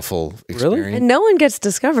 awful experience. Really? And no one gets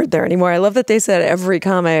discovered there anymore. I love that they said every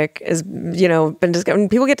comic is, been discovered.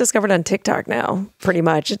 People get discovered on TikTok now, pretty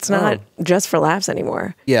much. It's not just for laughs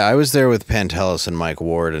anymore. Yeah, I was there with Pantelis and Mike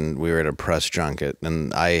Ward, and we were at a press junket,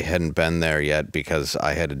 and I hadn't been there yet because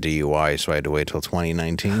I had a DUI, so I had to wait till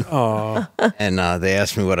 2019. Oh. And they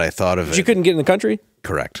asked me what I thought of it. You couldn't get in the country?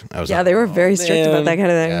 Correct. I was They were very strict about that kind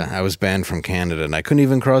of thing. Yeah, I was banned from Canada, and I couldn't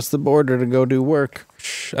even cross the border to go do work.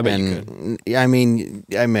 I bet you could. I mean,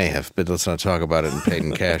 I may have, but let's not talk about it in paid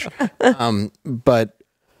in cash. But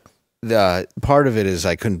the part of it is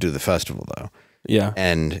I couldn't do the festival, though. Yeah.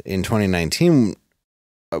 And in 2019,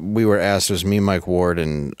 we were asked, it was me, Mike Ward,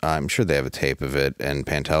 and I'm sure they have a tape of it, and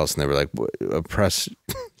Pantelis, and they were like, a press...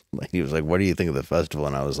 He was like, what do you think of the festival?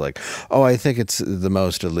 And I was like, oh, I think it's the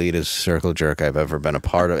most elitist circle jerk I've ever been a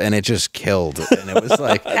part of. And it just killed. And it was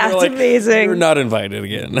like... That's amazing. You're not invited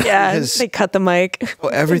again. Yeah, they cut the mic.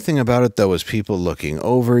 Well, everything about it, though, was people looking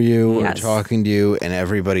over you and talking to you, and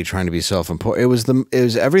everybody trying to be self-important. It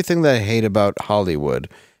was everything that I hate about Hollywood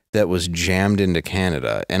that was jammed into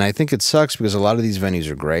Canada. And I think it sucks because a lot of these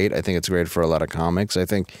venues are great. I think it's great for a lot of comics. I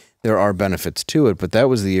think there are benefits to it, but that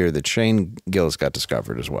was the year that Shane Gillis got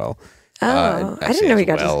discovered as well. Oh, I didn't know he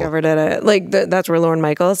got discovered at it. That's where Lorne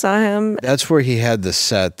Michaels saw him. That's where he had the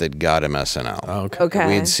set that got him SNL. Oh, okay.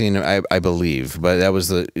 We had seen him, I believe, but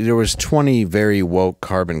there was 20 very woke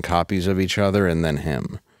carbon copies of each other and then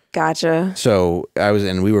him. Gotcha. So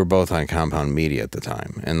we were both on Compound Media at the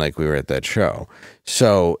time, and we were at that show.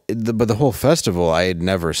 So, but the whole festival I had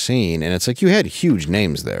never seen, and it's like you had huge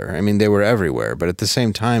names there. I mean, they were everywhere, but at the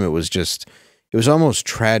same time, it was almost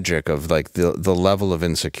tragic of the level of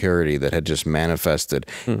insecurity that had just manifested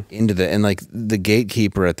into the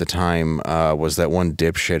gatekeeper at the time was that one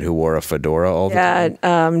dipshit who wore a fedora all the time.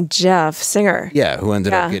 Yeah, Jeff Singer. Yeah, who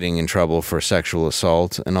ended up getting in trouble for sexual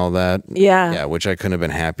assault and all that. Yeah. Yeah, which I couldn't have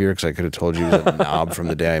been happier because I could have told you he was a knob from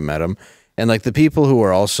the day I met him. And the people who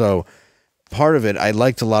were also part of it, I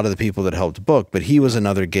liked a lot of the people that helped book, but he was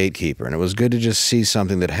another gatekeeper, and it was good to just see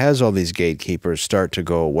something that has all these gatekeepers start to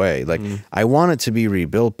go away. I want it to be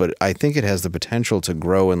rebuilt, but I think it has the potential to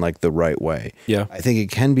grow in the right way. Yeah. I think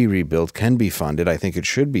it can be rebuilt, can be funded. I think it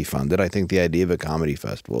should be funded. I think the idea of a comedy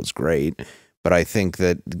festival is great, but I think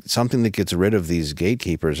that something that gets rid of these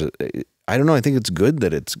gatekeepers, I don't know. I think it's good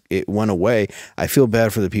that it went away. I feel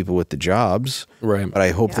bad for the people with the jobs, right? But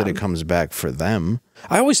I hope that it comes back for them.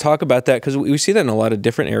 I always talk about that because we see that in a lot of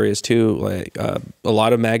different areas too. A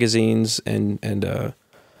lot of magazines and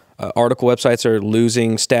article websites are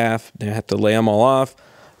losing staff. They have to lay them all off.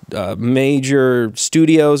 Major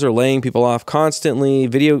studios are laying people off constantly.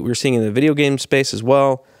 We're seeing in the video game space as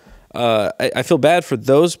well. I feel bad for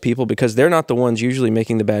those people because they're not the ones usually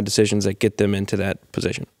making the bad decisions that get them into that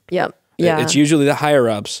position. Yep. Yeah. It's usually the higher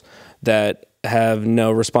ups that have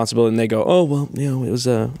no responsibility, and they go, "Oh well, it was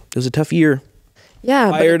a tough year."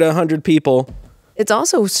 Yeah. Fired 100 people. It's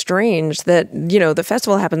also strange that the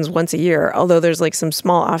festival happens once a year, although there's some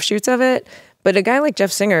small offshoots of it. But a guy like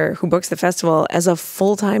Jeff Singer who books the festival as a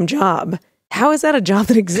full-time job. How is that a job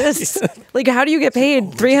that exists? How do you get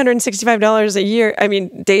paid $365 a year? I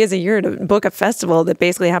mean, days a year to book a festival that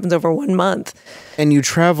basically happens over 1 month? And you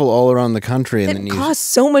travel all around the country. And it costs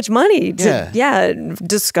so much money to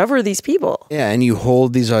discover these people. Yeah, and you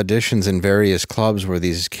hold these auditions in various clubs where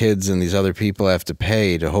these kids and these other people have to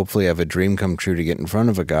pay to hopefully have a dream come true to get in front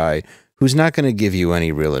of a guy who's not going to give you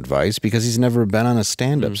any real advice because he's never been on a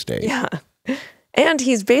stand-up stage. Yeah. And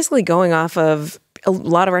he's basically going off of a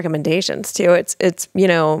lot of recommendations too. It's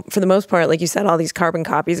for the most part, like you said, all these carbon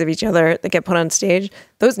copies of each other that get put on stage,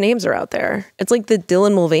 those names are out there. It's like the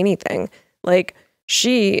Dylan Mulvaney thing.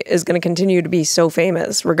 She is going to continue to be so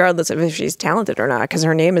famous regardless of if she's talented or not because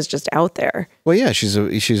her name is just out there. Well, yeah,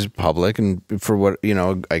 she's public, and for what,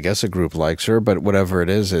 I guess a group likes her, but whatever it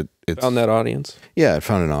is, it's found that audience. Yeah, it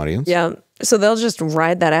found an audience. Yeah. So they'll just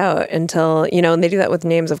ride that out until, and they do that with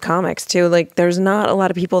names of comics too. There's not a lot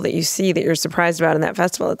of people that you see that you're surprised about in that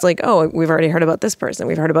festival. It's oh, we've already heard about this person.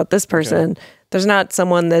 We've heard about this person. Okay. There's not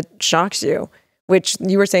someone that shocks you, which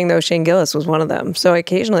you were saying though, Shane Gillis was one of them. So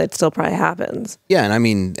occasionally it still probably happens. Yeah.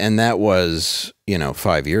 And that was,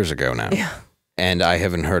 5 years ago now. Yeah. And I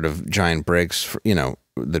haven't heard of giant breaks,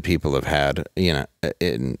 that people have had,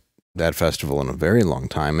 in that festival in a very long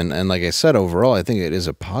time. And like I said, overall, I think it is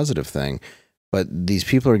a positive thing. But these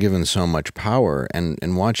people are given so much power,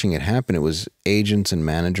 and watching it happen, it was agents and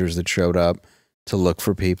managers that showed up to look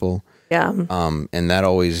for people. Yeah. And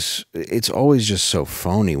that it's always just so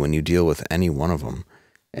phony when you deal with any one of them.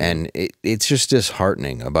 And it's just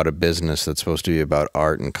disheartening about a business that's supposed to be about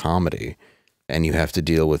art and comedy. And you have to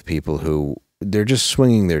deal with people who, they're just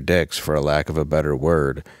swinging their dicks, for a lack of a better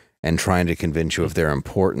word, and trying to convince you of their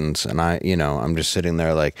importance. And I'm just sitting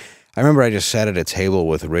there like, I remember I just sat at a table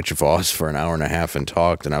with Rich Voss for an hour and a half and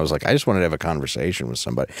talked, and I was like, I just wanted to have a conversation with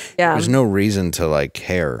somebody. Yeah. There's no reason to like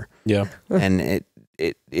care. Yeah. And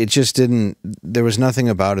it just didn't, there was nothing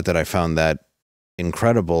about it that I found that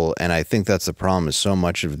incredible. And I think that's the problem, is so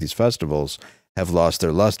much of these festivals have lost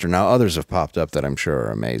their luster. Now others have popped up that I'm sure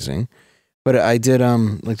are amazing. But I did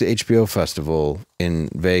like the HBO festival in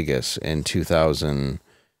Vegas in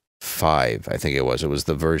 2005, I think it was. It was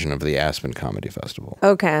the version of the Aspen Comedy Festival.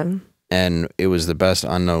 Okay. And it was the best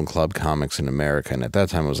unknown club comics in America. And at that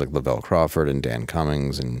time, it was like Lavelle Crawford and Dan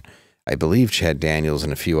Cummings and I believe Chad Daniels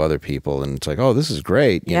and a few other people. And it's like, oh, this is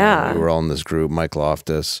great. You know, we were all in this group, Mike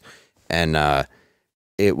Loftus. And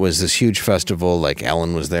it was this huge festival. Like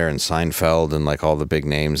Ellen was there and Seinfeld and like all the big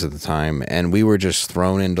names at the time. And we were just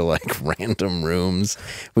thrown into like random rooms.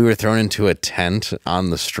 We were thrown into a tent on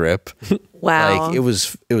the strip. Wow. Like it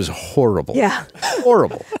was horrible. Yeah.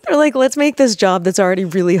 Horrible. They're like, let's make this job that's already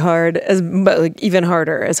really hard but like even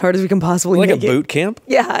harder, as hard as we can possibly Like make a boot camp?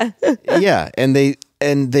 Yeah. Yeah.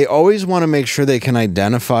 And they always want to make sure they can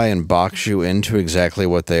identify and box you into exactly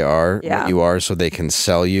what they are, what you are, so they can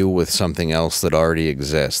sell you with something else that already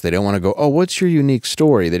exists. They don't want to go, oh, what's your unique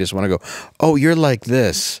story? They just want to go, oh, you're like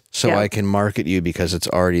this, so I can market you because it's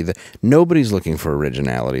already the. Nobody's looking for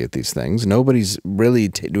originality at these things. Nobody's really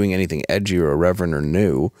doing anything edgy or irreverent or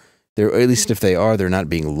new. They're, at least if they are, they're not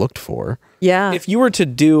being looked for. Yeah. If you were to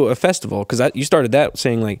do a festival, because you started that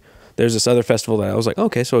saying like, there's this other festival that I was like,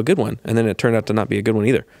 okay, so a good one. And then it turned out to not be a good one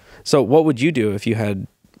either. So what would you do if you had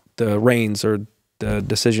the reins or the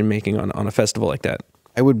decision making on a festival like that?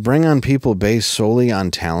 I would bring on people based solely on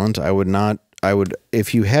talent.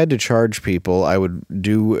 If you had to charge people, I would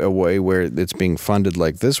do a way where it's being funded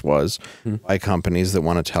like this was by companies that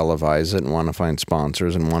want to televise it and want to find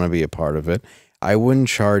sponsors and want to be a part of it. I wouldn't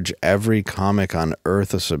charge every comic on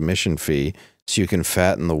earth a submission fee so you can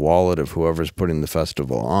fatten the wallet of whoever's putting the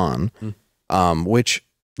festival on, which,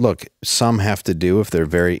 look, some have to do if they're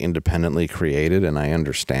very independently created, and I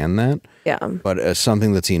understand that. Yeah. But as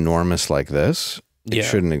something that's enormous like this, it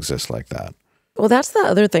shouldn't exist like that. Well, that's the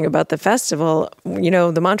other thing about the festival. You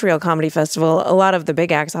know, the Montreal Comedy Festival, a lot of the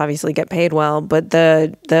big acts obviously get paid well, but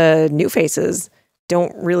the new faces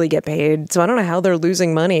don't really get paid. So I don't know how they're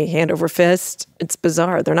losing money hand over fist. It's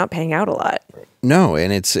bizarre. They're not paying out a lot. No,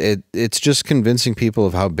 and it's just convincing people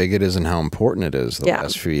of how big it is and how important it is the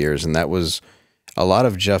last few years. And that was a lot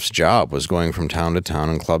of Jeff's job, was going from town to town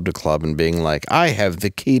and club to club and being like, I have the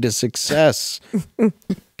key to success.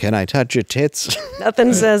 Can I touch your tits?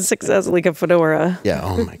 Nothing says success like a fedora. Yeah,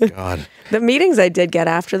 oh my God. The meetings I did get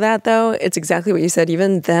after that, though, it's exactly what you said.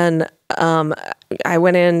 Even then, I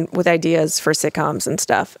went in with ideas for sitcoms and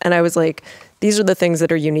stuff. And I was like, these are the things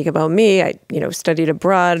that are unique about me. I, studied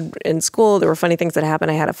abroad in school. There were funny things that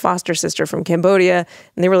happened. I had a foster sister from Cambodia.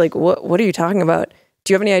 And they were like, what are you talking about?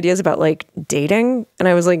 Do you have any ideas about like dating? And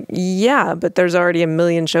I was like, yeah, but there's already a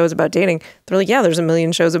million shows about dating. They're like, yeah, there's a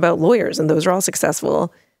million shows about lawyers and those are all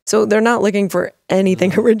successful. So they're not looking for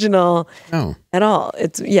anything original at all.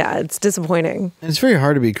 It's disappointing. And it's very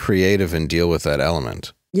hard to be creative and deal with that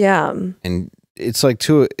element. Yeah. And it's like,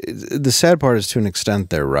 the sad part is, to an extent,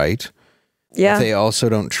 they're right. Yeah. They also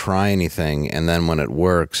don't try anything, and then when it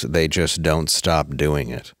works, they just don't stop doing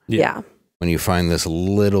it. Yeah. When you find this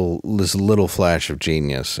little flash of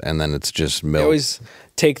genius, and then it's just milk. They always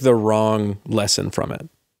take the wrong lesson from it.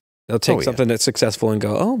 They'll take something that's successful and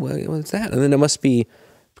go, oh, well, what's that? And then it must be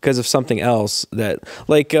because of something else that,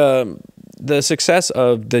 like the success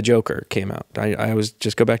of The Joker came out. I always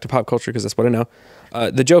just go back to pop culture because that's what I know.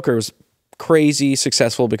 The Joker was crazy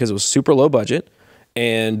successful because it was super low budget,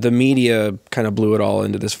 and the media kind of blew it all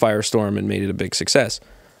into this firestorm and made it a big success.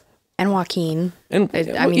 And Joaquin. And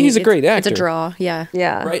I mean, he's a great actor. It's a draw, yeah.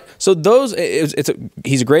 Yeah. Right? So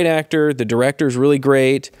he's a great actor. The director's really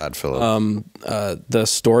great. Todd Phillips. The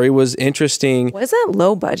story was interesting. Was that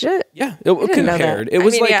low budget? Yeah. Compared. It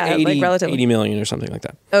was like 80 million or something like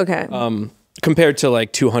that. Okay. Compared to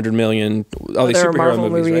like 200 million all these superhero Marvel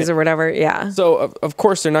movies right? or whatever. Yeah. So of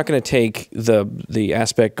course they're not going to take the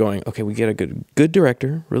aspect going, okay, we get a good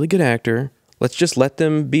director, really good actor. Let's just let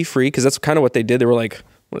them be free, because that's kind of what they did. They were like,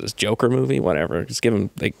 what is this, Joker movie? Whatever. Just give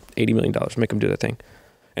them like $80 million, make them do that thing.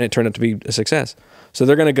 And it turned out to be a success. So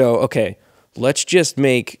they're going to go, okay, let's just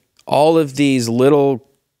make all of these little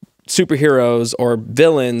superheroes or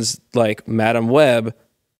villains like Madam Web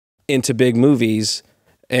into big movies,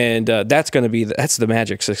 and that's going to be that's the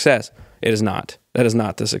magic success. It is not. That is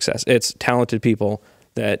not the success. It's talented people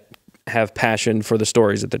that have passion for the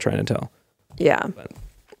stories that they're trying to tell. Yeah. But,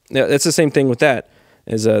 yeah, it's the same thing with that.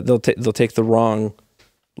 Is they'll take the wrong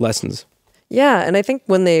lessons. Yeah, and I think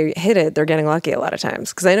when they hit it, they're getting lucky a lot of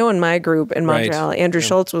times. Because I know in my group in Montreal, Andrew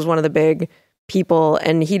Schultz was one of the big people,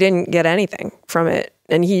 and he didn't get anything from it.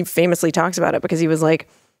 And he famously talks about it because he was like,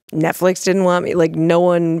 Netflix didn't want me, like no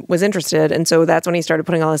one was interested. And so that's when he started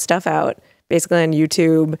putting all his stuff out, basically on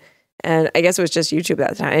YouTube. And I guess it was just YouTube at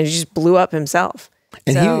the time. And he just blew up himself.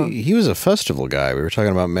 And so, he was a festival guy. We were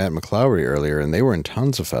talking about Matt McClowry earlier, and they were in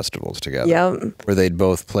tons of festivals together. Yep. Where they'd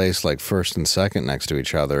both place like first and second next to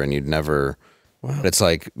each other, and you'd never... Wow. It's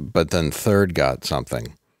like, but then third got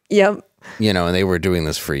something. Yep. You know, and they were doing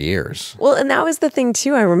this for years. Well, and that was the thing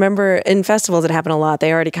too. I remember in festivals it happened a lot.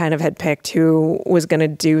 They already kind of had picked who was going to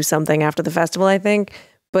do something after the festival, I think.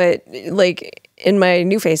 But like in my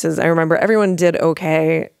New Faces, I remember everyone did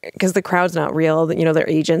okay because the crowd's not real. You know, they're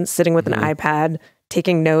agents sitting with an iPad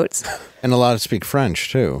taking notes. And a lot of speak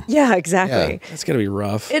French too. Yeah, exactly. Yeah, that's going to be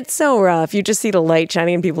rough. It's so rough. You just see the light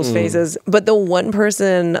shining in people's faces. But the one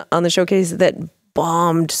person on the showcase that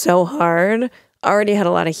bombed so hard already had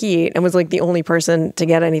a lot of heat and was like the only person to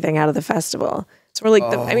get anything out of the festival. So we're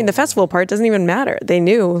like, I mean, the festival part doesn't even matter. They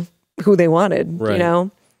knew who they wanted, you know?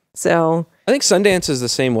 So I think Sundance is the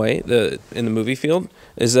same way in the movie field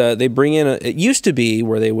is they bring in, it used to be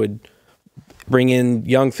where they would bring in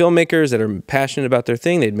young filmmakers that are passionate about their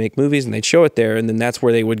thing. They'd make movies and they'd show it there. And then that's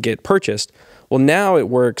where they would get purchased. Well, now it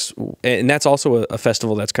works. And that's also a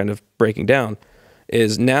festival that's kind of breaking down.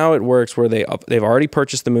 Is now it works where they've already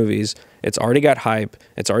purchased the movies. It's already got hype.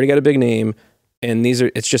 It's already got a big name, and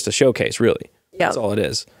it's just a showcase, really. Yeah, that's all it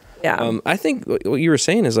is. Yeah. I think what you were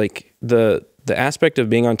saying is like the aspect of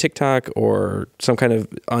being on TikTok or some kind of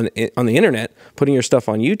on the internet, putting your stuff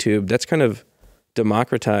on YouTube. That's kind of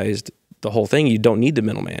democratized the whole thing. You don't need the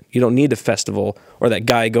middleman. You don't need the festival or that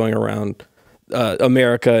guy going around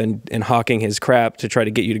America and hawking his crap to try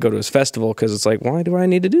to get you to go to his festival, because it's like, why do I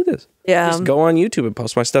need to do this? Yeah, just go on YouTube and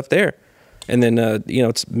post my stuff there, and then you know,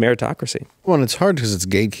 it's meritocracy. Well, and it's hard because it's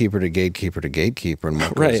gatekeeper to gatekeeper to gatekeeper, and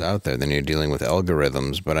what goes out there. Then you're dealing with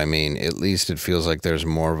algorithms, but I mean, at least it feels like there's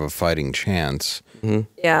more of a fighting chance.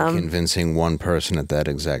 Yeah, convincing one person at that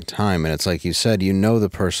exact time, and it's like you said, you know, the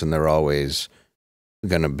person they're always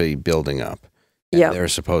going to be building up. Yeah, they're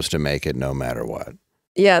supposed to make it no matter what.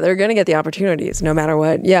 Yeah, they're going to get the opportunities no matter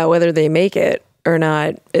what. Yeah, whether they make it or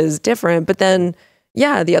not is different. But then,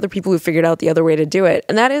 yeah, the other people who figured out the other way to do it.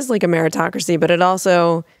 And that is like a meritocracy, but it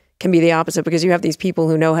also can be the opposite because you have these people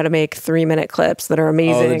who know how to make 3-minute clips that are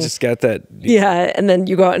amazing. Oh, they just got that. Yeah, and then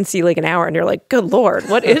you go out and see like an hour and you're like, good Lord,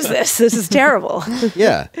 what is this? This is terrible.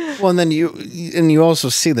 Yeah. Well, and then you also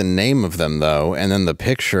see the name of them though, and then the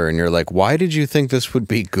picture, and you're like, why did you think this would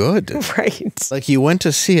be good? Right. Like you went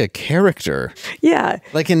to see a character. Yeah.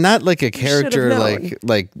 Like, and not like a character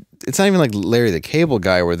like it's not even like Larry the Cable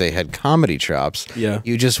Guy where they had comedy chops. Yeah.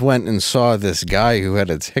 You just went and saw this guy who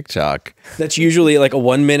had a TikTok. That's usually like a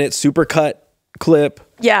 1-minute supercut clip.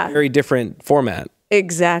 Yeah. Very different format.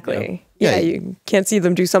 Exactly. Yeah, you can't see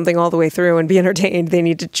them do something all the way through and be entertained. They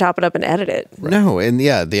need to chop it up and edit it. Right. No, and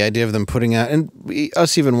yeah, the idea of them putting out, and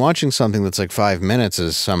us even watching something that's like 5 minutes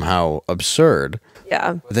is somehow absurd.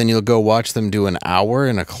 Yeah. But then you'll go watch them do an hour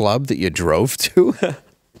in a club that you drove to.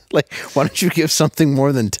 Like, why don't you give something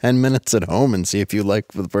more than 10 minutes at home and see if you like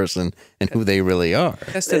the person and who they really are?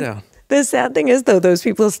 Test it out. The sad thing is, though, those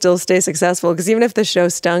people still stay successful because even if the show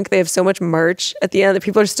stunk, they have so much merch at the end that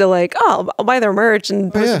people are still like, oh, I'll buy their merch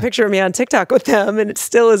and post a picture of me on TikTok with them, and it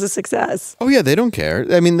still is a success. Oh, yeah, they don't care.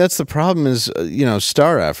 I mean, that's the problem is, you know,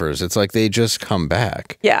 star effers. It's like they just come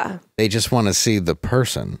back. Yeah. They just want to see the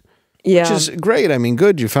person. Yeah. Which is great. I mean,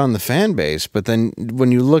 good, you found the fan base, but then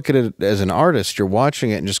when you look at it as an artist, you're watching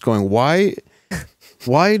it and just going, why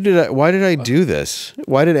did I do this?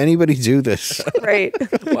 Why did anybody do this? Right.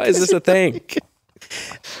 Why is this a thing?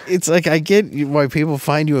 It's like, I get why people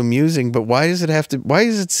find you amusing, but why does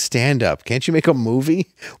it stand up? Can't you make a movie?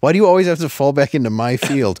 Why do you always have to fall back into my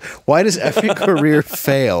field? Why does every career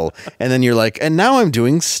fail? And then you're like, and now I'm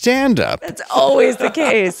doing stand up. That's always the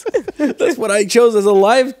case. That's what I chose as a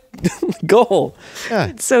live goal. Yeah.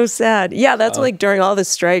 It's so sad. Yeah, that's like during all the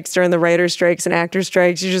strikes, during the writer strikes and actor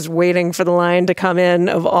strikes, you're just waiting for the line to come in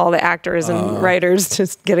of all the actors and writers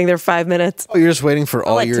just getting their 5 minutes. Oh, you're just waiting for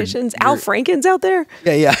all your Politicians. Al Franken's out there.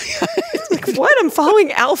 Yeah. Like, what? I'm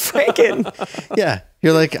following Al Franken. Yeah.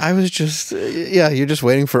 You're like, I was just, you're just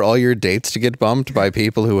waiting for all your dates to get bumped by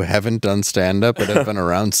people who haven't done stand-up but have been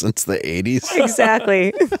around since the 80s.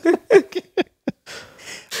 Exactly.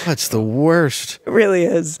 That's the worst. It really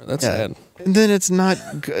is. That's sad. And then it's not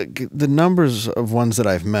the numbers of ones that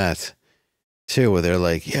I've met, too, where they're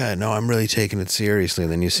like, yeah, no, I'm really taking it seriously.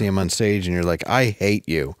 And then you see them on stage and you're like, I hate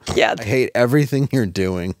you. Yeah. I hate everything you're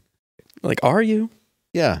doing. Like, are you?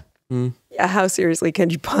 Yeah. Yeah, how seriously can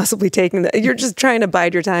you possibly take that? You're just trying to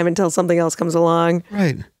bide your time until something else comes along.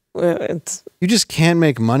 Right. It's You just can't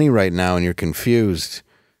make money right now and you're confused.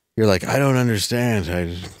 You're like, I don't understand.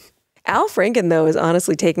 Al Franken, though, is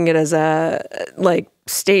honestly taking it as a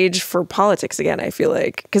stage for politics again, I feel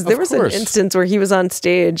like. Because there was an instance where he was on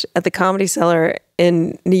stage at the Comedy Cellar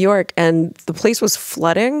in New York and the place was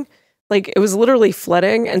flooding. Like, it was literally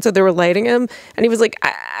flooding. And so they were lighting him. And he was like,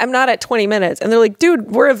 I'm not at 20 minutes. And they're like,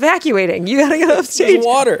 dude, we're evacuating. You got to go upstage. There's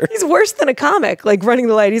water. He's worse than a comic, like running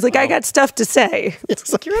the light. He's like, I got stuff to say.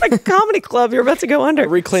 It's like, you're at a comedy club. You're about to go under.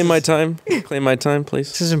 Reclaim my time. Reclaim my time, please.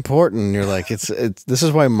 This is important. You're like, it's this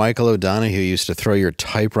is why Michael O'Donoghue used to throw your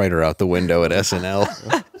typewriter out the window at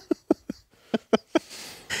SNL.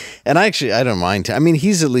 And I don't mind. I mean,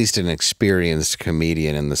 he's at least an experienced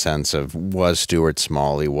comedian in the sense of was Stuart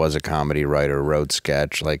Smalley, was a comedy writer, wrote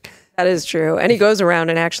sketch. Like, that is true. And he goes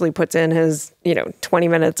around and actually puts in his, 20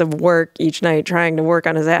 minutes of work each night trying to work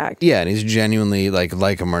on his act. yeah, and he's genuinely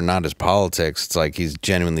like him or not his politics. It's like he's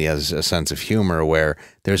genuinely has a sense of humor where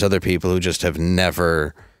there's other people who just have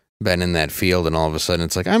never been in that field, and all of a sudden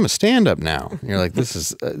it's like, I'm a stand-up now. And you're like, this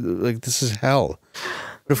is hell.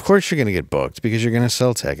 But of course you're going to get booked because you're going to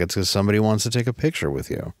sell tickets because somebody wants to take a picture with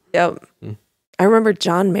you. Yep. I remember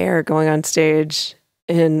John Mayer going on stage,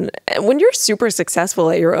 and when you're super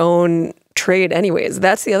successful at your own trade anyways,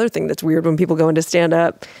 that's the other thing that's weird when people go into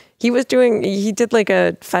stand-up. He did like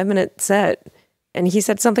a 5-minute set, and he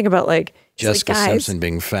said something about like, Jessica Simpson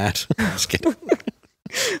being fat. Just kidding.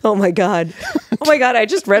 Oh my God. I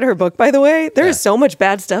just read her book, by the way. There is so much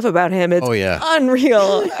bad stuff about him. It's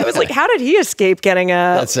unreal. I was like, how did he escape getting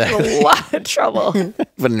a lot of trouble?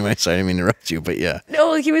 But anyway, sorry, I didn't mean to interrupt you, but yeah.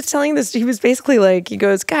 No, he was telling this. He was basically like, he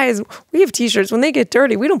goes, guys, we have t-shirts. When they get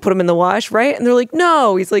dirty, we don't put them in the wash, right? And they're like,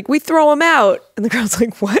 no. He's like, we throw them out. And the girl's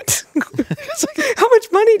like, what? How much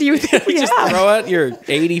money do you think we just have? Throw out your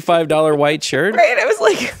 $85 white shirt? Right?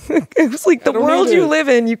 It was like the world you live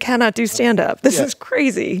in, you cannot do stand-up. This is crazy.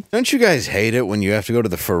 Don't you guys hate it when you have to go to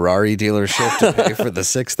the Ferrari dealership to pay for the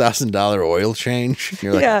 $6,000 oil change?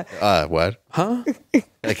 You're like, what? Huh?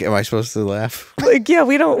 Like, am I supposed to laugh? Like, yeah,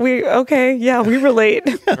 we relate.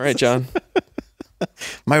 All right, John.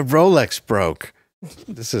 My Rolex broke.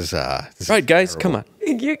 This is right, guys, come on.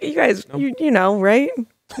 You guys, you know, right?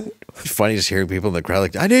 It's funny just hearing people in the crowd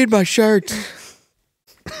like, I need my shirt.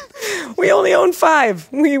 We only own 5.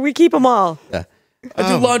 We keep them all. Yeah. I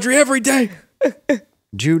do laundry every day.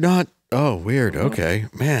 Do you not? Oh, weird. Okay.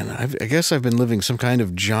 Man, I guess I've been living some kind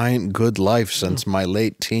of giant good life since my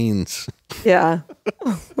late teens. Yeah.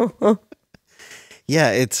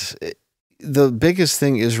 Yeah, the biggest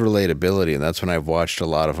thing is relatability, and that's when I've watched a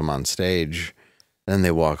lot of them on stage. Then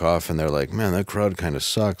they walk off and they're like, man, that crowd kind of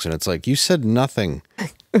sucks. And it's like, you said nothing.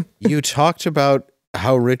 You talked about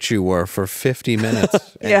how rich you were for 50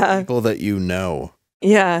 minutes. And people that you know.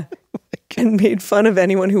 Yeah. And made fun of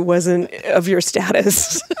anyone who wasn't of your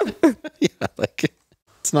status. Yeah, like,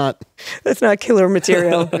 it's not. That's not killer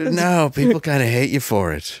material. No, people kind of hate you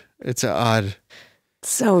for it. It's odd.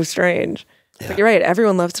 So strange. Yeah. But you're right.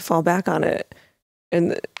 Everyone loves to fall back on it.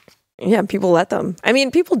 And yeah, people let them. I mean,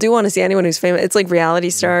 people do want to see anyone who's famous. It's like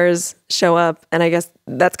reality stars show up. And I guess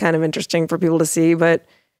that's kind of interesting for people to see. But,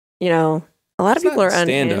 a lot of people are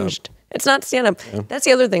unhinged. It's not stand-up. Yeah. That's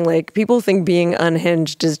the other thing. Like, people think being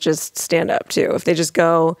unhinged is just stand-up, too. If they just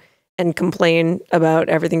go and complain about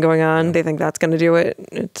everything going on, they think that's going to do it.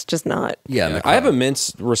 It's just not. Yeah, I have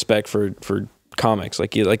immense respect for comics.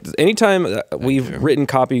 Like anytime we've written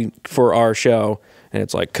copy for our show, and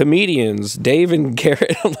it's like, comedians, Dave and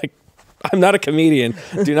Garrett, I'm like, I'm not a comedian.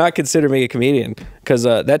 Do not consider me a comedian. Because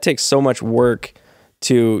that takes so much work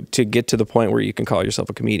to get to the point where you can call yourself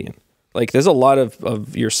a comedian. Like, there's a lot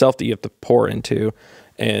of yourself that you have to pour into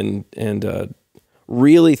and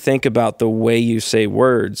really think about the way you say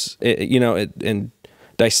words, and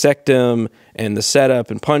dissect them and the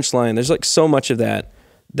setup and punchline. There's like so much of that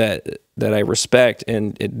that I respect,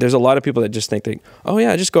 and there's a lot of people that just think oh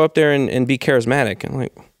yeah, just go up there and be charismatic. I'm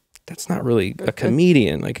like, that's not really a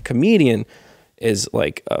comedian. Like a comedian is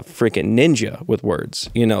like a freaking ninja with words,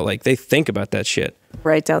 you know, like they think about that shit.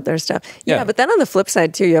 Writes out their stuff. Yeah, but then on the flip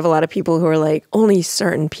side too, you have a lot of people who are like, only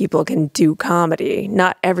certain people can do comedy.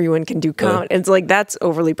 Not everyone can do comedy. It's like, that's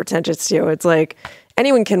overly pretentious too. It's like,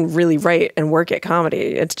 anyone can really write and work at comedy.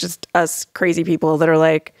 It's just us crazy people that are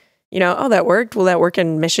like, you know, oh, that worked. Will that work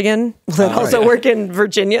in Michigan? Will that also work in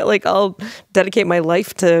Virginia? Like, I'll dedicate my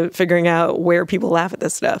life to figuring out where people laugh at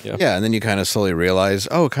this stuff. Yeah, and then you kind of slowly realize,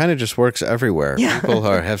 oh, it kind of just works everywhere. Yeah. People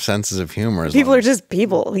have senses of humor. People are just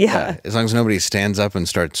people. Yeah. As long as nobody stands up and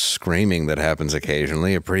starts screaming, that happens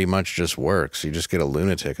occasionally. It pretty much just works. You just get a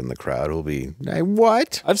lunatic in the crowd who'll be, hey,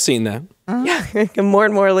 what? I've seen that. Yeah, more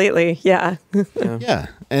and more lately. Yeah. Yeah.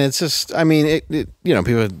 And it's just, I mean, you know,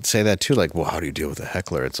 people say that too, like, well, how do you deal with a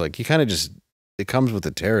heckler? It's like, you kind of just, it comes with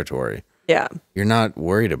the territory. Yeah. You're not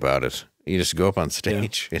worried about it. You just go up on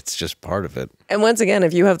stage. Yeah. It's just part of it. And once again,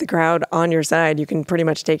 if you have the crowd on your side, you can pretty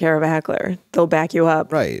much take care of a heckler. They'll back you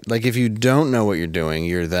up. Right. Like if you don't know what you're doing,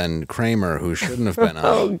 you're then Kramer, who shouldn't have been on.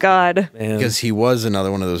 Oh, God. Man. Because he was another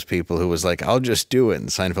one of those people who was like, I'll just do it. And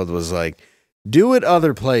Seinfeld was like, do it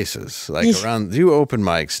other places, like do open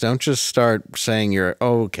mics. Don't just start saying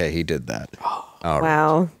okay, he did that.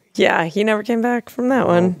 Wow. Yeah, he never came back from that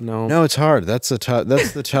one. No, it's hard. That's the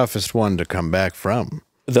toughest one to come back from.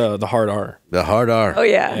 The hard R. The hard R. Oh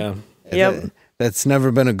yeah. Yep. That's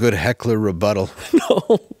never been a good heckler rebuttal.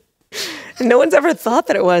 No. No one's ever thought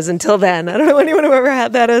that it was until then. I don't know anyone who ever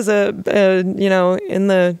had that as a you know, in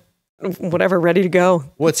the whatever, ready to go.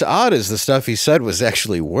 What's odd is the stuff he said was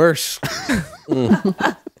actually worse.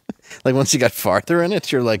 Like once you got farther in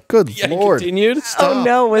it, you're like, good Lord. Continued? Stop. Oh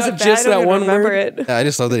no, was it bad? Just that one remember word? it. Yeah, I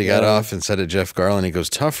just love that he got off and said to Jeff Garland, he goes,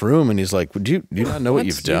 tough room. And he's like, do you not know what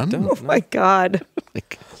you've done? Oh my God.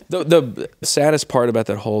 The saddest part about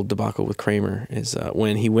that whole debacle with Kramer is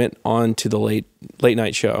when he went on to the late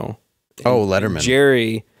night show. Oh, Letterman.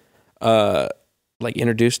 Jerry like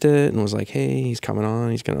introduced it and was like, hey, he's coming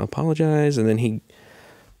on, he's gonna apologize. And then he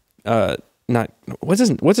what's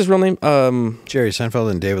his real name? Jerry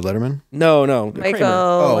Seinfeld and David Letterman? No.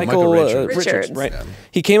 Michael Richards. Right. Yeah.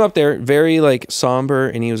 He came up there very like somber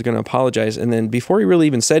and he was gonna apologize. And then before he really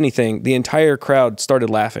even said anything, the entire crowd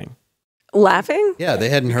started laughing. Laughing? Yeah, they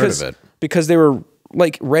hadn't heard of it. Because they were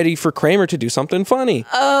like ready for Kramer to do something funny.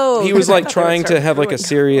 Oh. He was like trying to have like a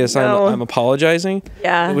serious, I'm apologizing.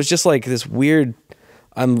 Yeah. It was just like this weird,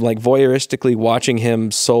 I'm like voyeuristically watching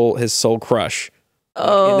his soul crush in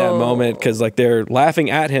that moment, because like they're laughing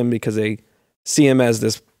at him because they see him as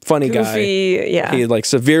this funny Goofy, guy. Yeah. He like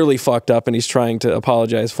severely fucked up and he's trying to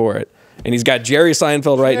apologize for it. And he's got Jerry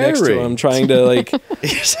Seinfeld right next to him trying to like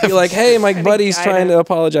be like, hey, my buddy's trying to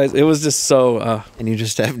apologize. It was just so and you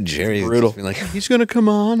just have Jerry brutal. Just being like, he's gonna come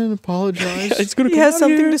on and apologize. He has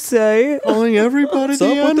something to say. Calling everybody the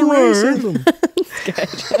N-word.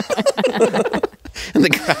 And the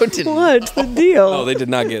crowd didn't. What's the deal? No, they did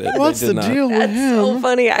not get it. What's the deal with That's him? so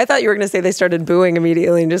funny. I thought you were going to say they started booing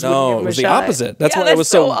immediately and just wouldn't give him it was a the shot. opposite. That's why that's it was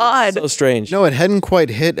so odd. so strange. No, it hadn't quite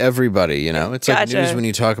hit everybody, you know? It's like Gotcha. news when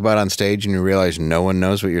you talk about on stage and you realize no one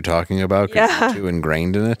knows what you're talking about because you're too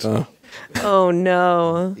ingrained in it. Oh,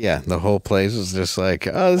 no. Yeah, the whole place was just like,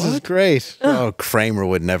 oh, this is great. Oh, Kramer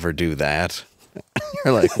would never do that.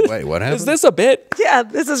 You're like, wait, what happened? Is this a bit? Yeah,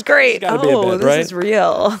 this is great. gotta be a bit, this right? is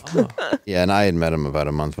real. Yeah, and I had met him about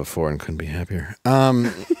a month before and couldn't be happier.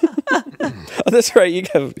 Oh, that's right. You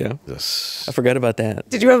have, This I forgot about that.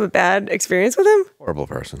 Did you have a bad experience with him? horrible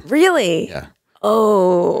person. Really? Yeah.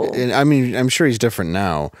 Oh. And, I mean, I'm sure he's different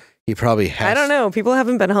now. He probably has. I don't know. People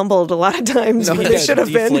haven't been humbled a lot of times. No, but he they got should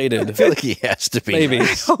have been. deflated. I feel like he has to be. Maybe. I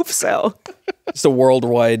hope so. It's a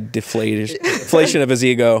worldwide deflation of his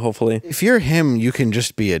ego, hopefully. If you're him, you can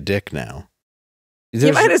just be a dick now.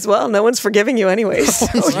 You might as well. No one's forgiving you anyways. So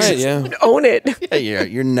Right, yeah. own it. Yeah,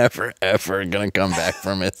 you're never, ever going to come back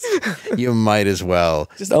from it. You might as well.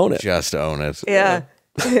 Just own it. Just own it. Yeah.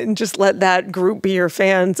 And just let that group be your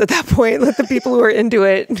fans at that point. Let the people who are into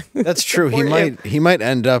it. That's true. He might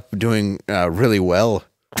end up doing really well.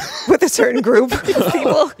 With a certain group of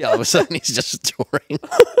people. Yeah, all of a sudden he's just touring.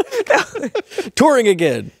 Touring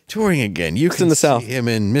again. Touring again. You can in the see South. him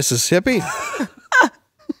in Mississippi.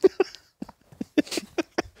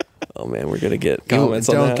 Oh man, we're gonna get comments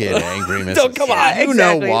on that. Don't get angry, Mississippi. Come on. You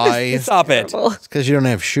know why. Stop it. It's because you don't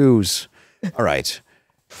have shoes. All right.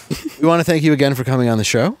 We want to thank you again for coming on the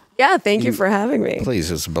show. Yeah, thank you for having me.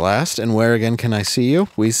 Please, it's a blast. And where again can I see you?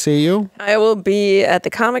 We see you? I will be at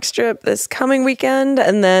the comic strip this coming weekend,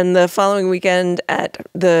 and then the following weekend at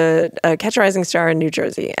the Catch a Rising Star in New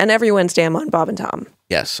Jersey. And every Wednesday I'm on Bob and Tom.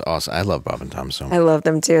 Yes, awesome. I love Bob and Tom so much. I love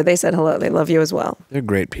them too. They said hello. They love you as well. They're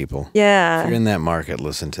great people. Yeah. If you're in that market,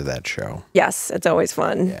 listen to that show. Yes, it's always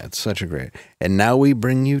fun. Yeah, it's such a great. And now we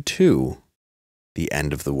bring you to the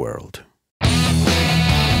end of the world.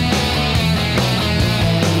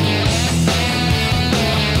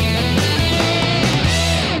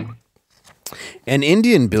 An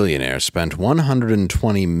Indian billionaire spent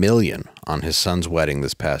 $120 million on his son's wedding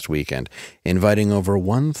this past weekend, inviting over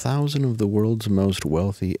 1,000 of the world's most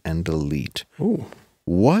wealthy and elite. Ooh.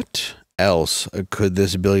 What else could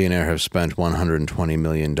this billionaire have spent $120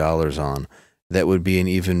 million on that would be an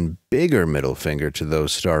even bigger middle finger to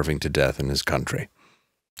those starving to death in his country?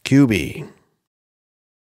 QB.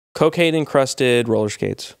 Cocaine-encrusted roller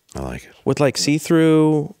skates. I like it. With like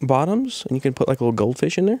see-through bottoms, and you can put like a little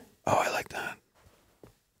goldfish in there. Oh, I like that.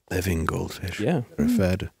 Living goldfish. Yeah. They're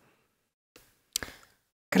fed.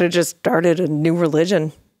 Could have just started a new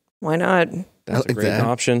religion. Why not? That's a great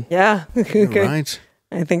option. Yeah. Right.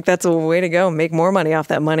 I think that's a way to go. Make more money off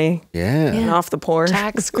that money. Yeah. And off the poor.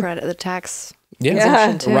 Tax credit, the tax.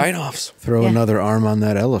 Yeah. too. Write-offs. Throw another arm on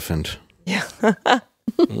that elephant. Yeah.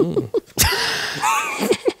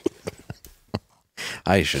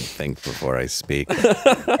 I should think before I speak.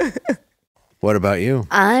 What about you?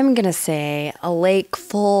 I'm going to say a lake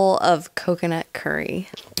full of coconut curry.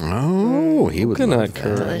 Oh, he would Coconut love that.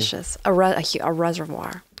 curry. Delicious. A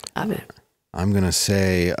reservoir of it. I'm going to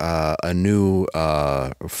say a new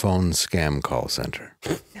phone scam call center.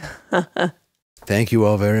 Thank you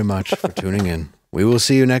all very much for tuning in. We will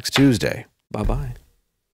see you next Tuesday. Bye-bye.